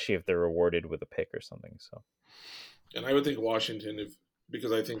 especially if they're rewarded with a pick or something. So, and I would think Washington,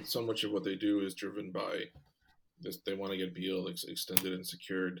 because I think so much of what they do is driven by this. They want to get Beal extended and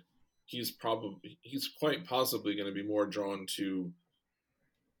secured. He's quite possibly going to be more drawn to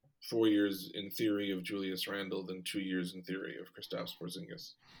 4 years in theory of Julius Randle than 2 years in theory of Kristaps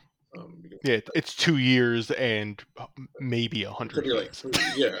Porzingis. It's 2 years and maybe 100. Like 3.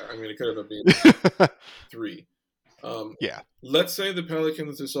 Yeah, I mean, it could have been 3. Let's say the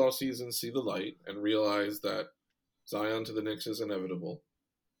Pelicans this offseason see the light and realize that Zion to the Knicks is inevitable,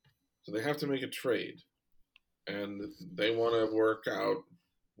 so they have to make a trade, and they want to work out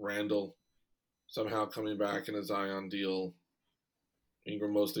Randall somehow coming back in a Zion deal.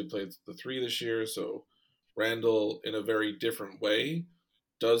 Ingram mostly played the 3 this year, so Randall, in a very different way,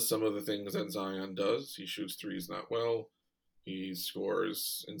 does some of the things that Zion does. He shoots threes not well. He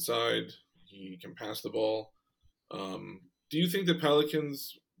scores inside. He can pass the ball. Do you think the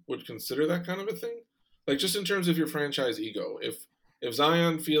Pelicans would consider that kind of a thing? Like, just in terms of your franchise ego, if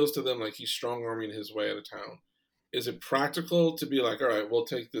Zion feels to them like he's strong-arming his way out of town, is it practical to be like, all right, we'll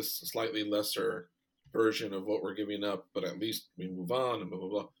take this slightly lesser version of what we're giving up, but at least we move on and blah, blah,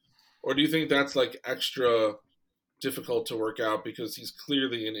 blah? Or do you think that's, like, extra difficult to work out because he's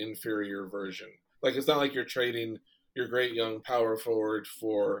clearly an inferior version? Like, it's not like you're trading your great young power forward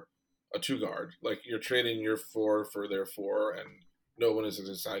for a 2 guard. Like, you're trading your 4 for their 4, and no one is as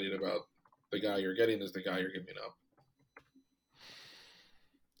excited about the guy you're getting as the guy you're giving up.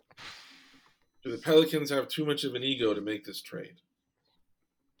 Do the Pelicans have too much of an ego to make this trade?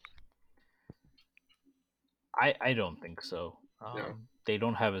 I don't think so. Yeah. They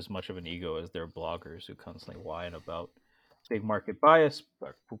don't have as much of an ego as their bloggers who constantly whine about big market bias,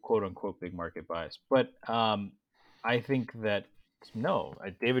 quote unquote big market bias. But I think that no,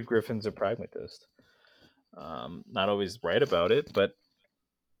 David Griffin's a pragmatist. Not always right about it, but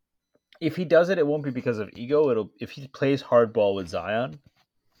if he does it, it won't be because of ego. If he plays hardball with Zion,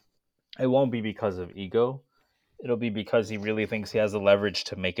 it won't be because of ego. It'll be because he really thinks he has the leverage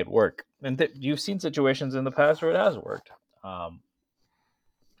to make it work. And you've seen situations in the past where it has worked.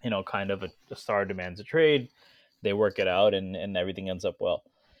 Kind of a star demands a trade, they work it out, and everything ends up well.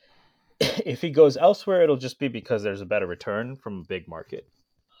 If he goes elsewhere, it'll just be because there's a better return from a big market.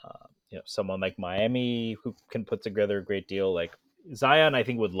 Someone like Miami who can put together a great deal. Like Zion, I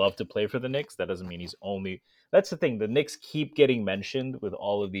think would love to play for the Knicks. That doesn't mean he's only. That's the thing. The Knicks keep getting mentioned with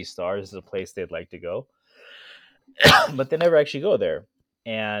all of these stars as a place they'd like to go. But they never actually go there.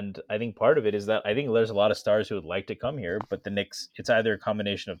 And I think part of it is that I think there's a lot of stars who would like to come here, but the Knicks, it's either a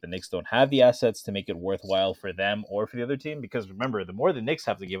combination of the Knicks don't have the assets to make it worthwhile for them or for the other team. Because remember, the more the Knicks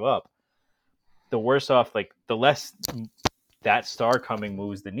have to give up, the worse off, like the less that star coming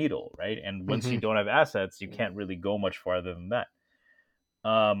moves the needle, right? And once you don't have assets, you can't really go much farther than that.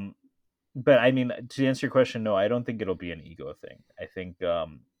 But I mean, to answer your question, no, I don't think it'll be an ego thing. I think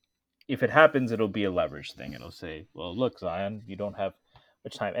if it happens, it'll be a leverage thing. It'll say, well, look, Zion, you don't have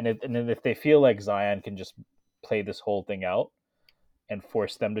much time. And then if they feel like Zion can just play this whole thing out and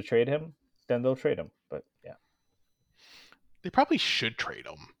force them to trade him, then they'll trade him. But yeah. They probably should trade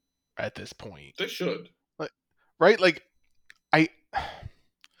him at this point. They should. Right? Like, I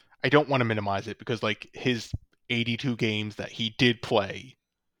don't want to minimize it because, like, his 82 games that he did play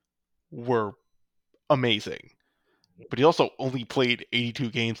were amazing. But he also only played 82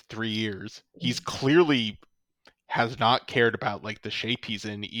 games 3 years. He's clearly has not cared about, like, the shape he's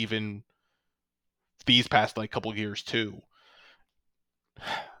in even these past, like, couple years, too.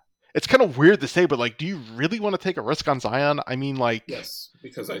 It's kind of weird to say, but, like, do you really want to take a risk on Zion? I mean, like... Yes,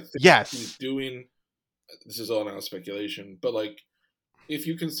 because I think he's doing... This is all now speculation, but, like, if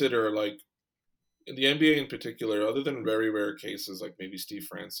you consider, like, in the NBA in particular, other than very rare cases, like maybe Steve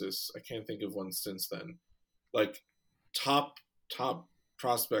Francis, I can't think of one since then, like, top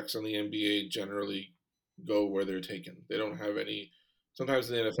prospects in the NBA generally go where they're taken. They don't have any... Sometimes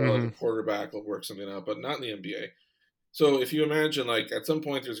in the NFL, like a quarterback will work something out, but not in the NBA. So if you imagine, like, at some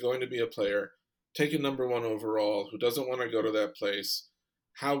point there's going to be a player taken number 1 overall who doesn't want to go to that place,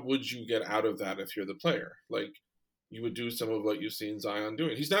 how would you get out of that if you're the player? Like, you would do some of what you've seen Zion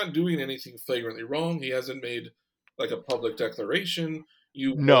doing. He's not doing anything flagrantly wrong. He hasn't made, like, a public declaration.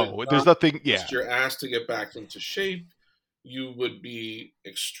 There's nothing, yeah. Your ass to get back into shape. You would be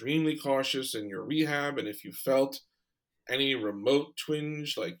extremely cautious in your rehab, and if you felt any remote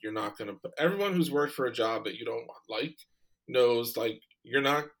twinge, like, you're not going to... Everyone who's worked for a job that you don't like knows, like, you're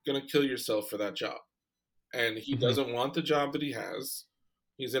not going to kill yourself for that job. And he doesn't want the job that he has.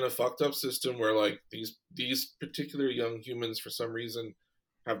 He's in a fucked up system where, like, these particular young humans, for some reason,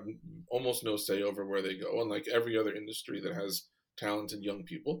 have almost no say over where they go, unlike every other industry that has talented young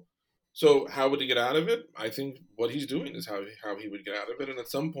people. So how would he get out of it? I think what he's doing is how he would get out of it. And at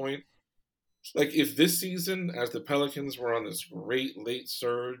some point, like, if this season, as the Pelicans were on this great late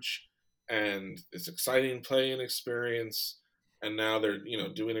surge and this exciting playing experience, and now they're,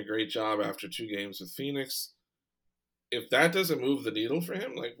 doing a great job after 2 games with Phoenix, if that doesn't move the needle for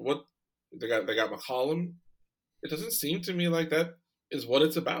him, like, what they got McCollum, it doesn't seem to me like that is what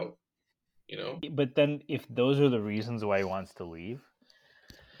it's about, But then if those are the reasons why he wants to leave,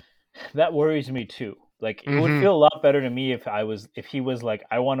 that worries me too. Like, it would feel a lot better to me if he was like,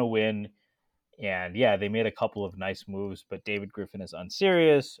 I want to win. And yeah, they made a couple of nice moves, but David Griffin is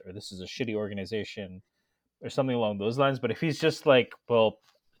unserious, or this is a shitty organization, or something along those lines. But if he's just like, well,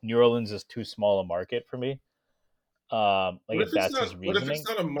 New Orleans is too small a market for me, if that's his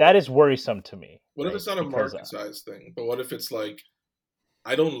reasoning, that is worrisome to me. What if it's not a market size thing? But what if it's like,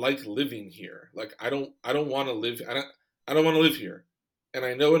 I don't like living here. Like, I don't want to live. I don't want to live here. And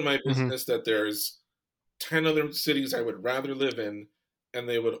I know in my business that there's 10 other cities I would rather live in, and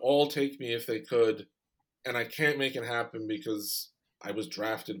they would all take me if they could, and I can't make it happen because I was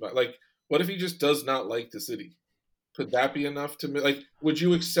drafted by... Like, what if he just does not like the city? Could that be enough to... Like, would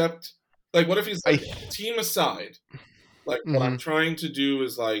you accept... Like, what if he's like, team aside, like, what I'm trying to do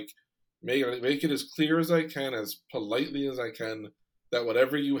is, like, make it as clear as I can, as politely as I can, that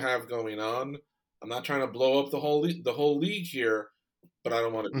whatever you have going on, I'm not trying to blow up the whole league here, but I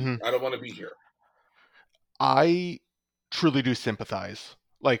don't want to be. I don't want to be here. I truly do sympathize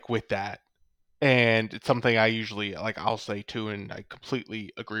with that. And it's something I usually I'll say too, and I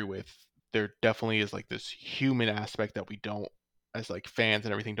completely agree with. There definitely is this human aspect that we don't, as fans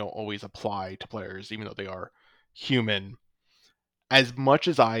and everything, don't always apply to players, even though they are human. As much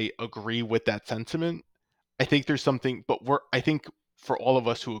as I agree with that sentiment, I think there's something, but I think for all of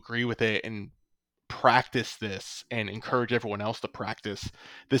us who agree with it and practice this and encourage everyone else to practice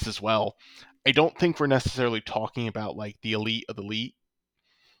this as well, I don't think we're necessarily talking about the elite of the elite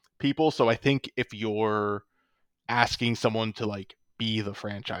people. So I think if you're asking someone to be the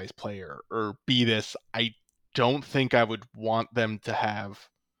franchise player or be this, I don't think I would want them to have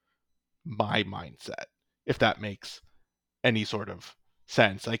my mindset, if that makes any sort of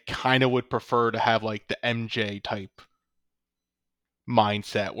sense. I kind of would prefer to have the MJ type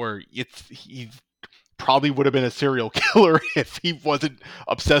mindset where he probably would have been a serial killer if he wasn't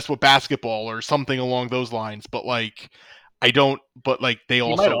obsessed with basketball or something along those lines. But I don't. But they He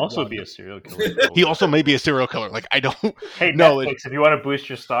also might also be a serial killer. he also may be a serial killer. I don't. Hey, know. Netflix, if you want to boost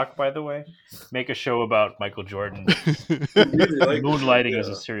your stock, by the way, make a show about Michael Jordan Really moonlighting as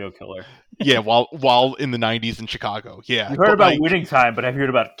a serial killer. Yeah, while in the 90s in Chicago. Yeah, You heard about winning time, but have you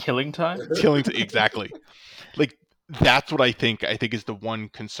heard about killing time? Exactly. That's what I think is the one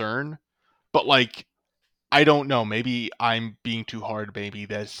concern. But I don't know. Maybe I'm being too hard. Maybe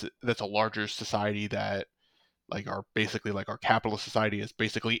that's a larger society that our basically our capitalist society is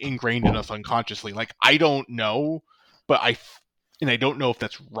basically ingrained in us unconsciously. I don't know, but I don't know if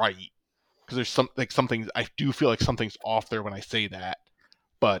that's right, because there's something I do feel something's off there when I say that.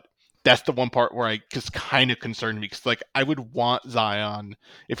 But that's the one part where I just kind of concerned me, because I would want Zion,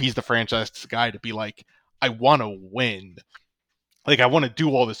 if he's the franchise guy, to be I want to win. I want to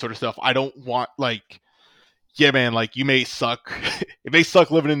do all this sort of stuff. I don't want yeah, man, you may suck. It may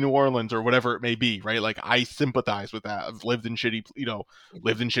suck living in New Orleans or whatever it may be, right? I sympathize with that. I've lived in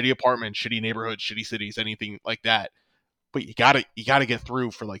shitty apartments, shitty neighborhoods, shitty cities, anything like that. But you gotta get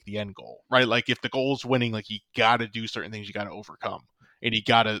through for the end goal, right? If the goal's winning, you gotta do certain things, you gotta overcome, and you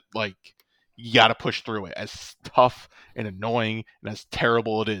gotta push through it. As tough and annoying and as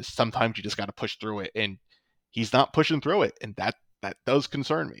terrible it is, sometimes you just gotta push through it, and he's not pushing through it, and that does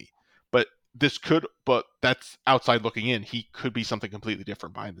concern me. But that's outside looking in. He could be something completely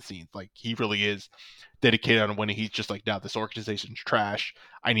different behind the scenes. He really is dedicated on winning. He's just no, this organization's trash.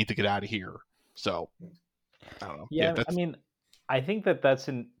 I need to get out of here. So I don't know. Yeah, I mean, I think that's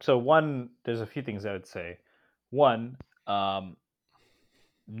in. So one, there's a few things I would say. One,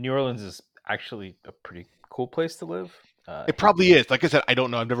 New Orleans is actually a pretty cool place to live. It probably is. Like I said, I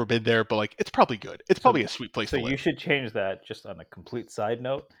don't know. I've never been there, but it's probably good. It's probably a sweet place to live. So you should change that. Just on a complete side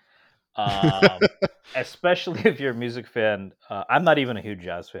note. Especially if you're a music fan. I'm not even a huge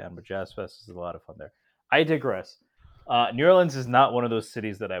jazz fan, but Jazz Fest is a lot of fun there. I digress. New Orleans is not one of those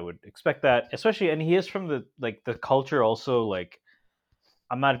cities that I would expect that, especially, and he is from the culture also.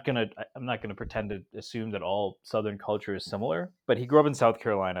 I'm not gonna pretend to assume that all Southern culture is similar, but he grew up in South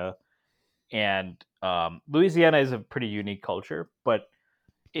Carolina, and Louisiana is a pretty unique culture, but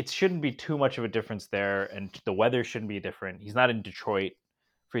it shouldn't be too much of a difference there, and the weather shouldn't be different. He's not in Detroit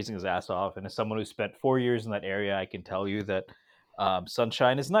freezing his ass off, and as someone who spent 4 years in that area, I can tell you that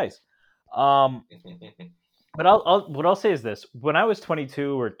sunshine is nice. But what I'll say is this: when I was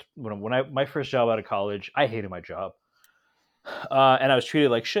 22, or when my first job out of college, I hated my job, and I was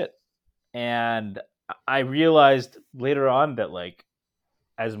treated like shit. And I realized later on that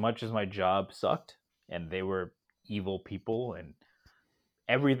as much as my job sucked, and they were evil people, and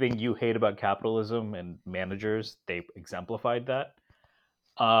everything you hate about capitalism and managers, they exemplified that.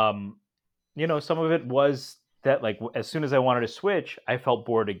 Some of it was that as soon as I wanted to switch, I felt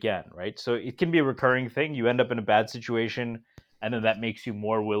bored again, right? So it can be a recurring thing. You end up in a bad situation, and then that makes you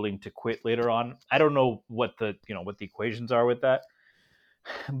more willing to quit later on. I don't know what the equations are with that,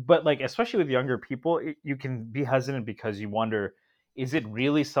 but especially with younger people, you can be hesitant because you wonder, is it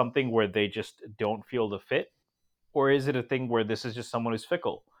really something where they just don't feel the fit, or is it a thing where this is just someone who's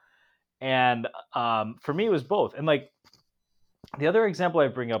fickle? And for me, it was both. And the other example I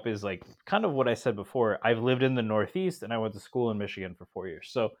bring up is kind of what I said before. I've lived in the Northeast, and I went to school in Michigan for 4 years.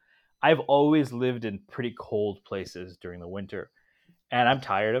 So I've always lived in pretty cold places during the winter, and I'm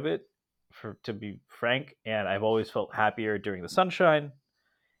tired of it, to be frank. And I've always felt happier during the sunshine.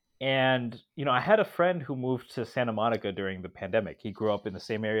 And, I had a friend who moved to Santa Monica during the pandemic. He grew up in the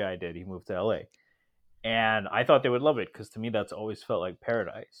same area I did. He moved to LA. And I thought they would love it because to me that's always felt like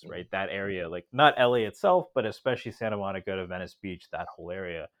paradise, right? That area, like not LA itself, but especially Santa Monica to Venice Beach, that whole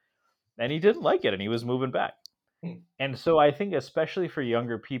area. And he didn't like it, and he was moving back. And so I think, especially for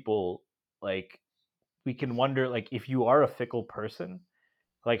younger people, like we can wonder, like if you are a fickle person,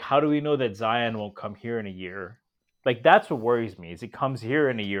 like how do we know that Zion won't come here in a year? Like that's what worries me. Is he comes here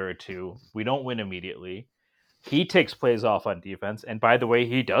in a year or two, we don't win immediately. He takes plays off on defense, and by the way,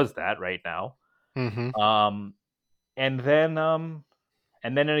 he does that right now. Mm-hmm.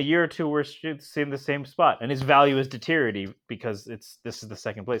 And then in a year or two, we're in the same spot, and his value is deteriorating because this is the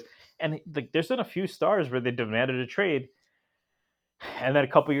second place. And like, there's been a few stars where they demanded a trade, and then a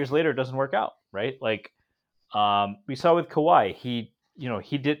couple years later, it doesn't work out, right? Like we saw with Kawhi, he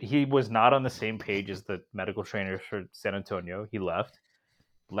was not on the same page as the medical trainers for San Antonio. He left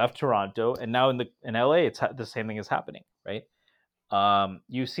Toronto, and now in LA, the same thing is happening, right?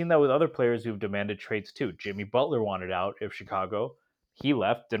 You've seen that with other players who've demanded trades too. Jimmy Butler wanted out of Chicago. He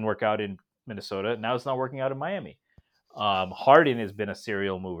left, didn't work out in Minnesota. Now it's not working out in Miami. Harden has been a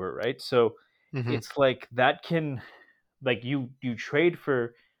serial mover, right? So it's like that can, like you trade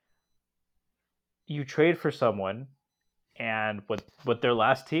for someone, and what their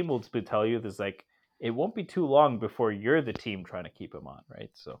last team will tell you is like it won't be too long before you're the team trying to keep him on,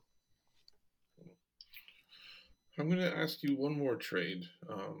 right? So I'm going to ask you one more trade,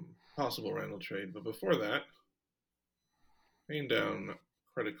 possible Randle trade, but before that, paying down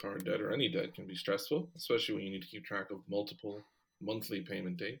credit card debt or any debt can be stressful, especially when you need to keep track of multiple monthly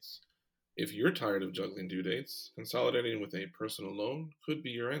payment dates. If you're tired of juggling due dates, consolidating with a personal loan could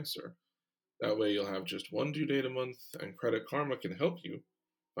be your answer. That way you'll have just one due date a month, and Credit Karma can help you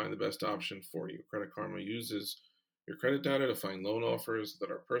find the best option for you. Credit Karma uses your credit data to find loan offers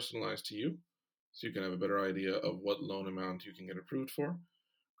that are personalized to you, so you can have a better idea of what loan amount you can get approved for.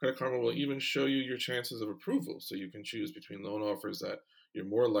 Credit Karma will even show you your chances of approval, so you can choose between loan offers that you're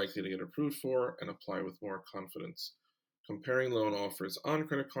more likely to get approved for and apply with more confidence. Comparing loan offers on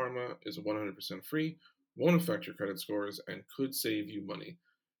Credit Karma is 100% free, won't affect your credit scores, and could save you money.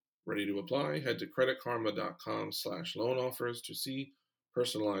 Ready to apply? Head to creditkarma.com/loan offers to see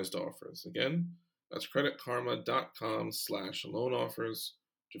personalized offers. Again, that's creditkarma.com/loan offers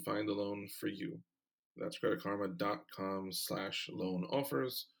to find the loan for you. That's creditkarma.com/loan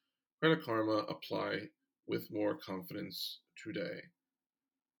offers. Credit Karma, apply with more confidence today.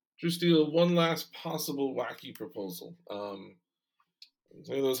 Drew Steele, one last possible wacky proposal. Some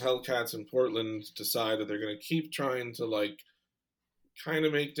of those Hellcats in Portland decide that they're going to keep trying to kind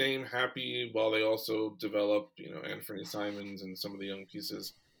of make Dame happy while they also develop, Anthony Simons and some of the young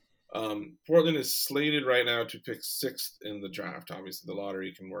pieces. Portland is slated right now to pick 6th in the draft. Obviously, the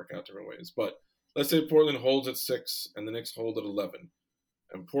lottery can work out different ways, but let's say Portland holds at 6 and the Knicks hold at 11,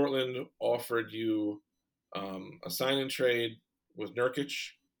 and Portland offered you a sign and trade with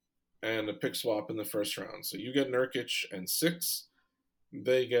Nurkic and a pick swap in the first round. So you get Nurkic and 6,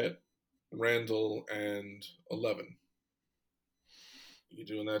 they get Randle and 11. You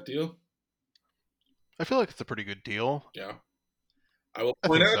doing that deal? I feel like it's a pretty good deal. Yeah. I will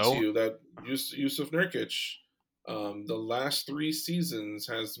point out to you that Jusuf Nurkic, the last 3 seasons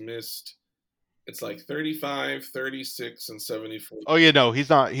has missed, it's like 35, 36, and 74. Oh yeah, no, he's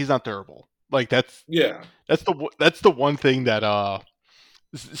not durable. Like that's the one thing that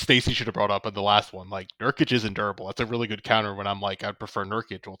Stacey should have brought up in the last one. Like Nurkic isn't durable. That's a really good counter when I'm like, I'd prefer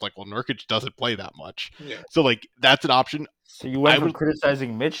Nurkic. Well, it's like, well, Nurkic doesn't play that much. Yeah. So like that's an option. So you went from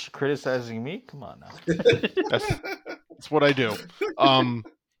criticizing Mitch, criticizing me? Come on now. That's what I do.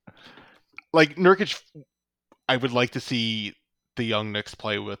 Like Nurkic, I would like to see the young Knicks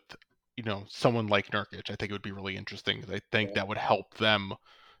play with, someone like Nurkic. I think it would be really interesting because I think that would help them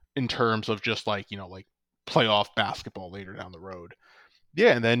in terms of just like playoff basketball later down the road.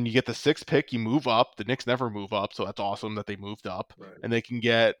 Yeah, and then you get the 6th pick, you move up. The Knicks never move up, so that's awesome that they moved up. Right. And they can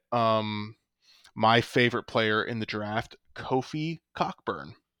get my favorite player in the draft, Kofi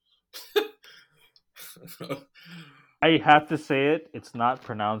Cockburn. I have to say it. It's not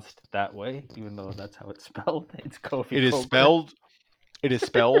pronounced that way, even though that's how it's spelled. It's Kofi. It is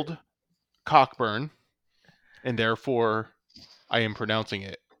spelled Cockburn, and therefore I am pronouncing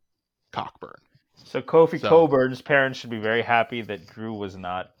it Cockburn. So Kofi Coburn's parents should be very happy that Drew was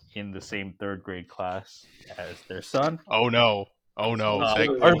not in the same 3rd grade class as their son. Oh no. Although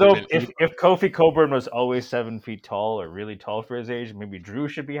if Kofi Coburn was always 7 feet tall or really tall for his age, maybe Drew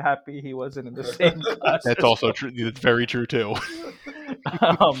should be happy he wasn't in the same class. That's also true. It's very true too.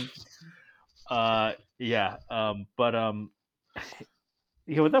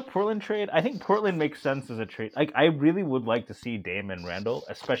 With that Portland trade, I think Portland makes sense as a trade. Like I really would like to see Dame and Randle,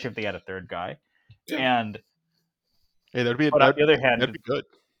 especially if they had a 3rd guy. Yeah. And Hey, that'd be but on the other that'd hand, be good.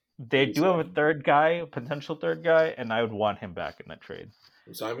 they do have a third guy, a potential third guy, and I would want him back in that trade.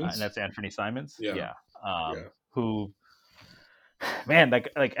 Simons? And that's Anthony Simons. Yeah. Who, man,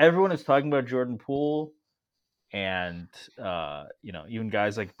 like everyone is talking about Jordan Poole, and even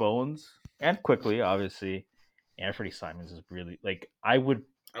guys like Bones and Quickly, obviously. Anthony Simons is really like I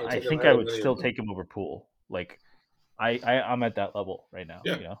think I would still take him over Poole. Like I'm at that level right now.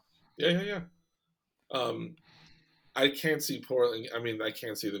 Yeah. Yeah. I can't see Portland. I mean, I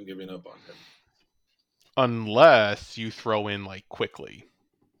can't see them giving up on him unless you throw in like Quickly.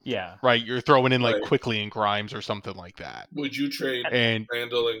 Yeah. Right, you're throwing in like Quickly and Grimes or something like that. Would you trade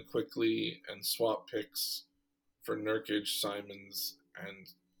Randall and Quickly and swap picks for Nurkic, Simons, and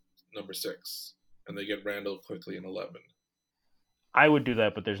number 6, and they get Randall, Quickly, and 11? I would do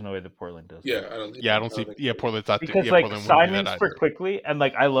that, but there's no way that Portland does. Yeah, that. I don't see. Portland's not because Portland Simons for Quickly, and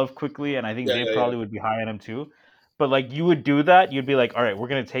like I love Quickly, and I think they probably would be high on him too. But like you would do that, you'd be like, all right, we're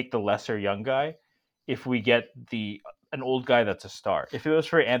gonna take the lesser young guy if we get an old guy that's a star. If it was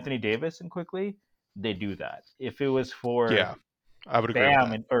for Anthony Davis and Quickly, they do that. If it was for I would agree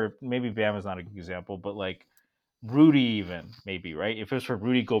Bam, with that. or maybe Bam is not a good example, but like Rudy even maybe, right? If it was for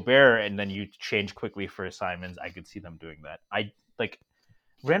Rudy Gobert and then you change Quickly for Simons, I could see them doing that.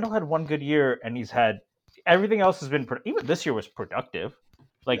 Randall had one good year, and he's had everything else has been even this year was productive.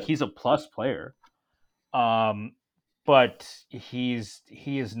 Like he's a plus player, but he is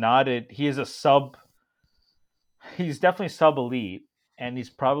a sub. He's definitely sub elite, and he's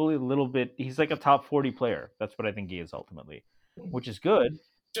probably a little bit. He's like a top 40 player. That's what I think he is ultimately, which is good.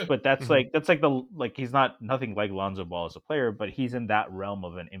 But that's he's not nothing like Lonzo Ball as a player, but he's in that realm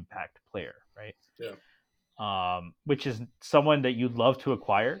of an impact player, right? Yeah. Which is someone that you'd love to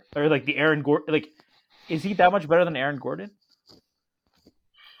acquire, or like the Aaron Gordon. Like, is he that much better than Aaron Gordon?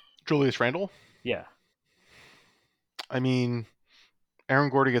 Julius Randle? Yeah. I mean, Aaron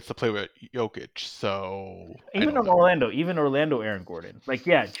Gordon gets to play with Jokic, so even Orlando, Aaron Gordon. Like,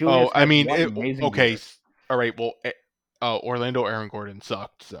 yeah, Julius. I mean, okay, year. All right. Well, Orlando Aaron Gordon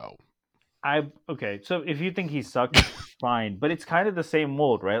sucked, so. So if you think he sucked, fine. But it's kind of the same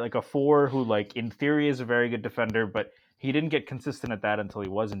mold, right? Like a 4 who, like, in theory is a very good defender, but he didn't get consistent at that until he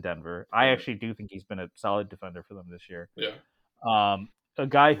was in Denver. I actually do think he's been a solid defender for them this year. Yeah. A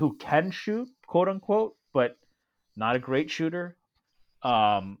guy who can shoot, quote unquote, but not a great shooter.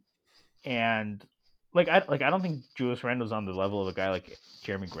 And I don't think Julius Randle's on the level of a guy like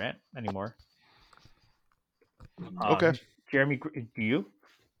Jeremy Grant anymore. Okay. Jeremy, do you?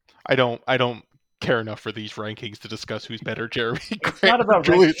 I don't care enough for these rankings to discuss who's better, Jeremy Grant. It's not about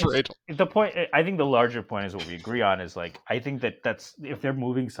Julius Randle. The point, I think the larger point is what we agree on is like, I think that's if they're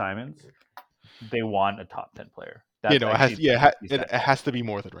moving Simons, they want a top 10 player. It has to be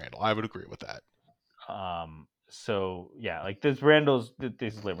more than Randle. I would agree with that. So yeah, like these rankings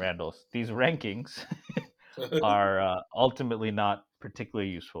are ultimately not particularly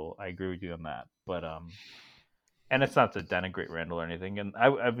useful. I agree with you on that, but and it's not to denigrate Randle or anything. And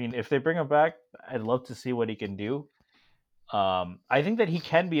I mean, if they bring him back, I'd love to see what he can do. I think that he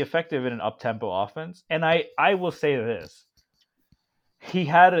can be effective in an up-tempo offense. And I will say this. He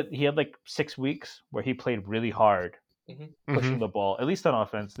had like 6 weeks where he played really hard, pushing the ball, at least on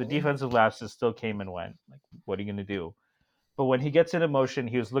offense. The defensive lapses still came and went. Like, what are you going to do? But when he gets into motion,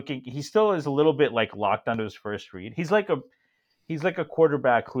 he still is a little bit like locked onto his first read. He's like a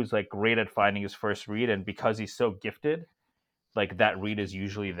quarterback who's like great at finding his first read, and because he's so gifted, like that read is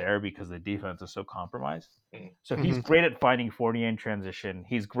usually there because the defense is so compromised. So he's great at finding Fournier in transition.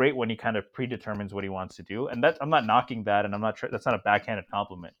 He's great when he kind of predetermines what he wants to do, and I'm not knocking that, and that's not a backhanded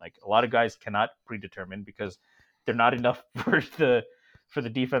compliment. Like a lot of guys cannot predetermine because they're not enough for the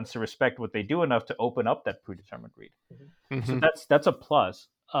defense to respect what they do enough to open up that predetermined read. So that's a plus.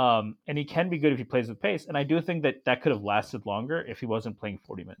 And he can be good if he plays with pace. And I do think that could have lasted longer if he wasn't playing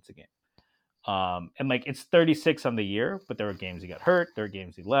 40 minutes a game. And like it's 36 on the year, but there were games he got hurt. There were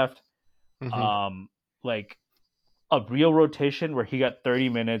games he left. Like a real rotation where he got 30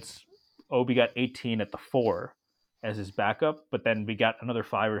 minutes. Obi got 18 at the 4 as his backup, but then we got another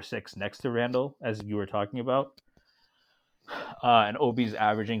 5 or 6 next to Randle, as you were talking about. And Obi's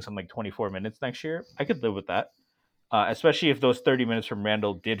averaging something like 24 minutes next year. I could live with that. Especially if those 30 minutes from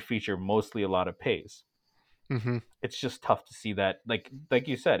Randle did feature mostly a lot of pace. It's just tough to see that. Like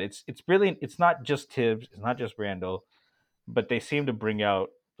you said, it's really, it's not just Tibbs, it's not just Randle, but they seem to bring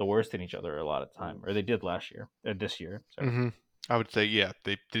out the worst in each other a lot of time, or they did last year, or this year. I would say, yeah,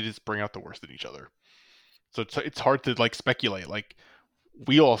 they just bring out the worst in each other. So it's hard to like speculate. Like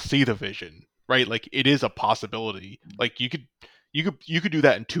we all see the vision, right? Like it is a possibility. Like you You could do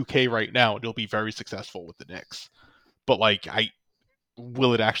that in 2K right now, and it'll be very successful with the Knicks. But like,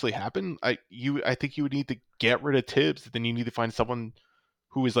 will it actually happen? I think you would need to get rid of Tibbs. Then you need to find someone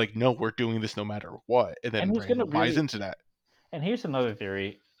who is like, no, we're doing this no matter what, and then And who's gonna Randall buys really? into that. And here's another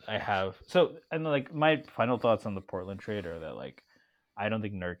theory I have. So, and like my final thoughts on the Portland trade are that like I don't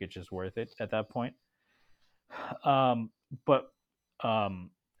think Nurkic is worth it at that point. But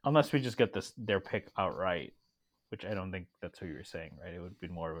unless we just get their pick outright, which I don't think that's what you were saying, right? It would be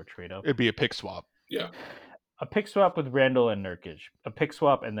more of a trade up. It'd be a pick swap. Yeah. A pick swap with Randall and Nurkic. A pick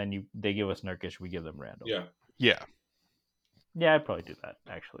swap, and then they give us Nurkic, we give them Randall. Yeah. Yeah, I'd probably do that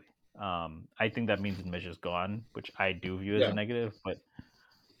actually. I think that means Mitch is gone, which I do view as a negative, but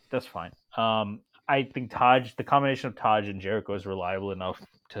that's fine. I think the combination of Taj and Jericho is reliable enough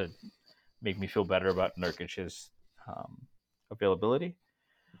to make me feel better about Nurkic's availability.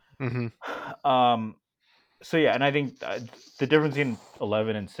 Mm-hmm. So yeah, and I think the difference in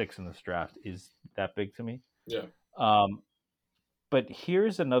 11 and 6 in this draft is that big to me. Yeah. But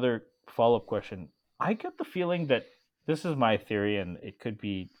here's another follow-up question. I get the feeling that this is my theory, and it could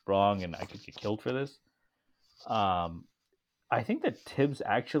be wrong, and I could get killed for this. I think that Tibbs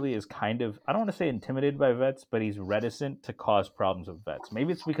actually is kind of, I don't want to say intimidated by vets, but he's reticent to cause problems with vets.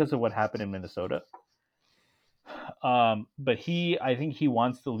 Maybe it's because of what happened in Minnesota. But I think he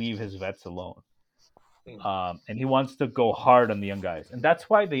wants to leave his vets alone. And he wants to go hard on the young guys. And that's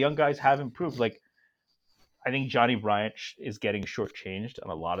why the young guys have improved. Like, I think Johnny Bryant is getting shortchanged on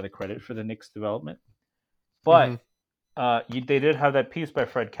a lot of the credit for the Knicks development. But they did have that piece by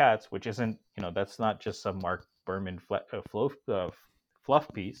Fred Katz, which isn't, that's not just some Mark Berman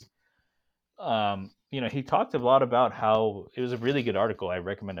fluff piece. He talked a lot about how it was a really good article. I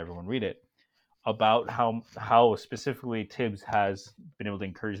recommend everyone read it about how specifically Tibbs has been able to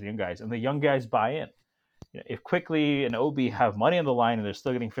encourage the young guys, and the young guys buy in. If Quickly and Obi have money on the line and they're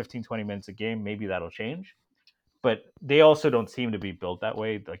still getting 15, 20 minutes a game, maybe that'll change. But they also don't seem to be built that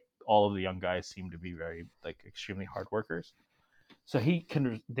way. Like, all of the young guys seem to be very, like, extremely hard workers. So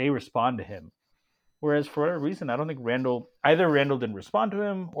they respond to him. Whereas for whatever reason, I don't think Randall didn't respond to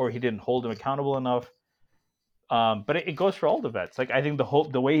him or he didn't hold him accountable enough. But it goes for all the vets. Like, I think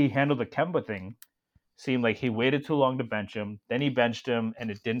the way he handled the Kemba thing seemed like he waited too long to bench him. Then he benched him and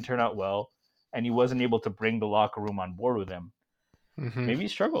it didn't turn out well. And he wasn't able to bring the locker room on board with him. Mm-hmm. Maybe he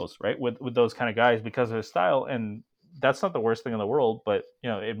struggles, right, with those kind of guys because of his style. And that's not the worst thing in the world, but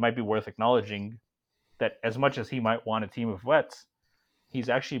it might be worth acknowledging that as much as he might want a team of vets, he's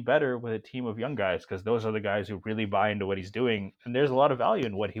actually better with a team of young guys because those are the guys who really buy into what he's doing, and there's a lot of value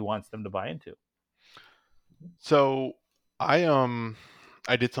in what he wants them to buy into. So I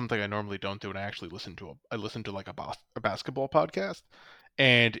did something I normally don't do, and I actually listened to like a basketball podcast,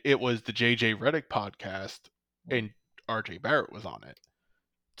 and it was the JJ Redick podcast, and RJ Barrett was on it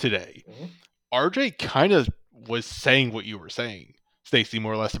today. Mm-hmm. RJ kind of was saying what you were saying, Stacey,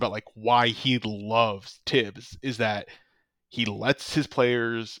 more or less, about like why he loves Tibbs is that he lets his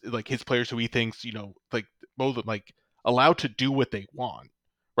players who he thinks, like both of them, like allowed to do what they want,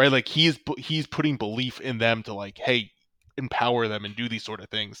 right? Like he's putting belief in them to like, hey, empower them and do these sort of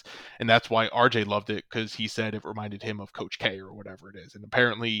things. And that's why RJ loved it, because he said it reminded him of Coach K or whatever it is. And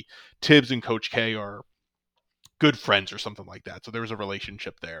apparently Tibbs and Coach K are good friends or something like that. So there was a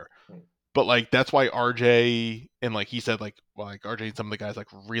relationship there. But like that's why RJ, and like he said, like RJ and some of the guys like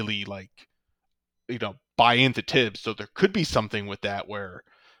really like buy into Tibbs. So there could be something with that where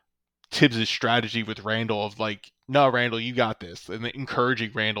Tibbs' strategy with Randall of like, no, Randall, you got this, and then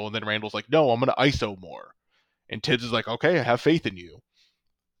encouraging Randall, and then Randall's like, no, I'm gonna ISO more, and Tibbs is like, okay, I have faith in you.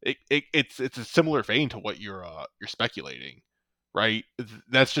 It's a similar vein to what you're speculating, right?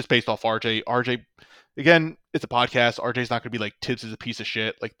 That's just based off RJ. RJ, again, it's a podcast. RJ's not gonna be like Tibbs is a piece of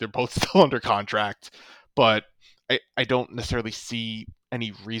shit. Like they're both still under contract, but I don't necessarily see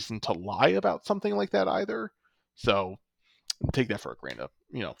any reason to lie about something like that either. So take that for a grain of,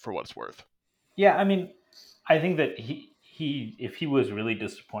 for what it's worth. Yeah, I mean, I think that he if he was really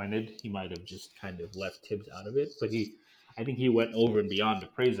disappointed, he might have just kind of left Tibbs out of it. But I think he went over and beyond to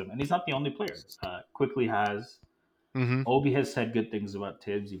praise him, and he's not the only player. Quickly has. Mm-hmm. Obi has said good things about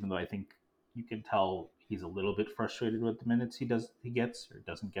Tibbs, even though I think you can tell he's a little bit frustrated with the minutes he gets or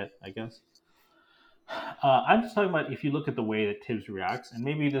doesn't get, I guess. I'm just talking about if you look at the way that Tibbs reacts, and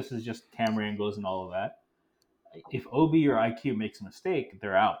maybe this is just camera angles and all of that. If Obi or IQ makes a mistake,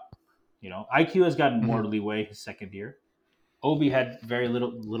 they're out. IQ has gotten more leeway his second year. Obi had very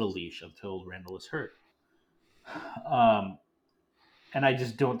little leash until Randall was hurt. And I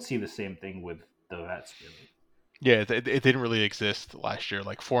just don't see the same thing with the vets, really. Yeah, it didn't really exist last year.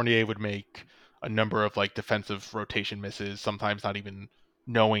 Like Fournier would make a number of like defensive rotation misses, sometimes not even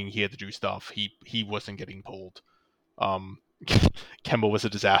knowing he had to do stuff. He wasn't getting pulled. Kemba was a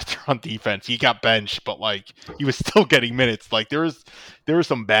disaster on defense. He got benched, but like he was still getting minutes. Like there were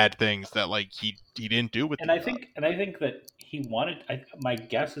some bad things that like he didn't do with. I think that he wanted. My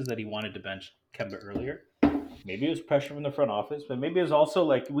guess is that he wanted to bench Kemba earlier. Maybe it was pressure from the front office, but maybe it was also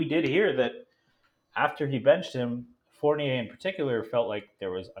like we did hear that after he benched him, Fournier in particular felt like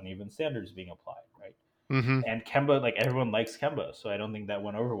there was uneven standards being applied, right? Mm-hmm. And Kemba, like everyone likes Kemba, so I don't think that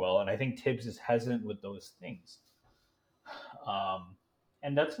went over well. And I think Tibbs is hesitant with those things.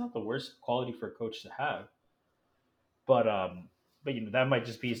 And that's not the worst quality for a coach to have, but that might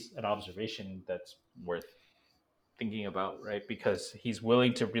just be an observation that's worth thinking about, right? Because he's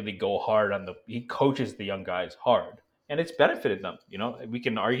willing to really go hard he coaches the young guys hard, and it's benefited them. We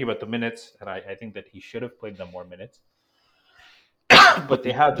can argue about the minutes, and I think that he should have played them more minutes, but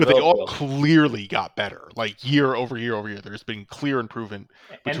they all clearly got better, like year over year over year. There's been clear improvement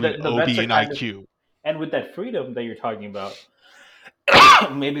between OB and IQ. And with that freedom that you're talking about,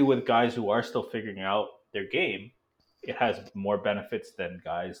 maybe with guys who are still figuring out their game, it has more benefits than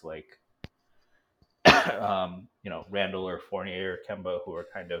guys like, Randall or Fournier or Kemba, who are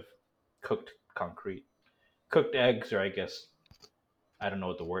kind of cooked eggs, or I guess, I don't know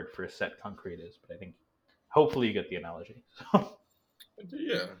what the word for set concrete is, but I think hopefully you get the analogy.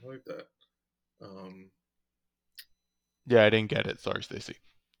 Yeah, I like that. Yeah, I didn't get it. Sorry, Stacey.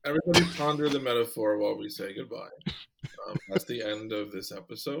 Everybody ponder the metaphor while we say goodbye. That's the end of this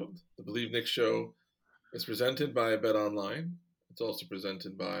episode. The Believe Knicks show is presented by BetOnline. It's also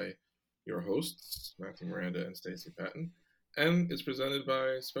presented by your hosts, Matthew Miranda and Stacey Patton. And it's presented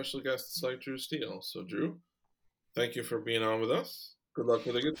by special guests like Drew Steele. So, Drew, thank you for being on with us. Good luck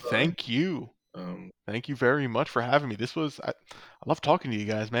with a good time. Thank you. Thank you very much for having me. I love talking to you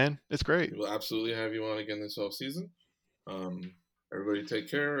guys, man. It's great. We will absolutely have you on again this off season. Everybody take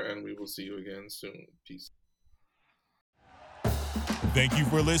care, and we will see you again soon. Peace. Thank you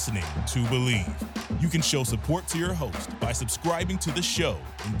for listening to Believe. You can show support to your host by subscribing to the show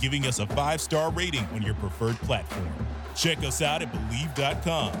and giving us a 5-star rating on your preferred platform. Check us out at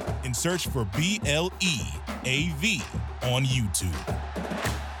Believe.com and search for BLEAV on YouTube.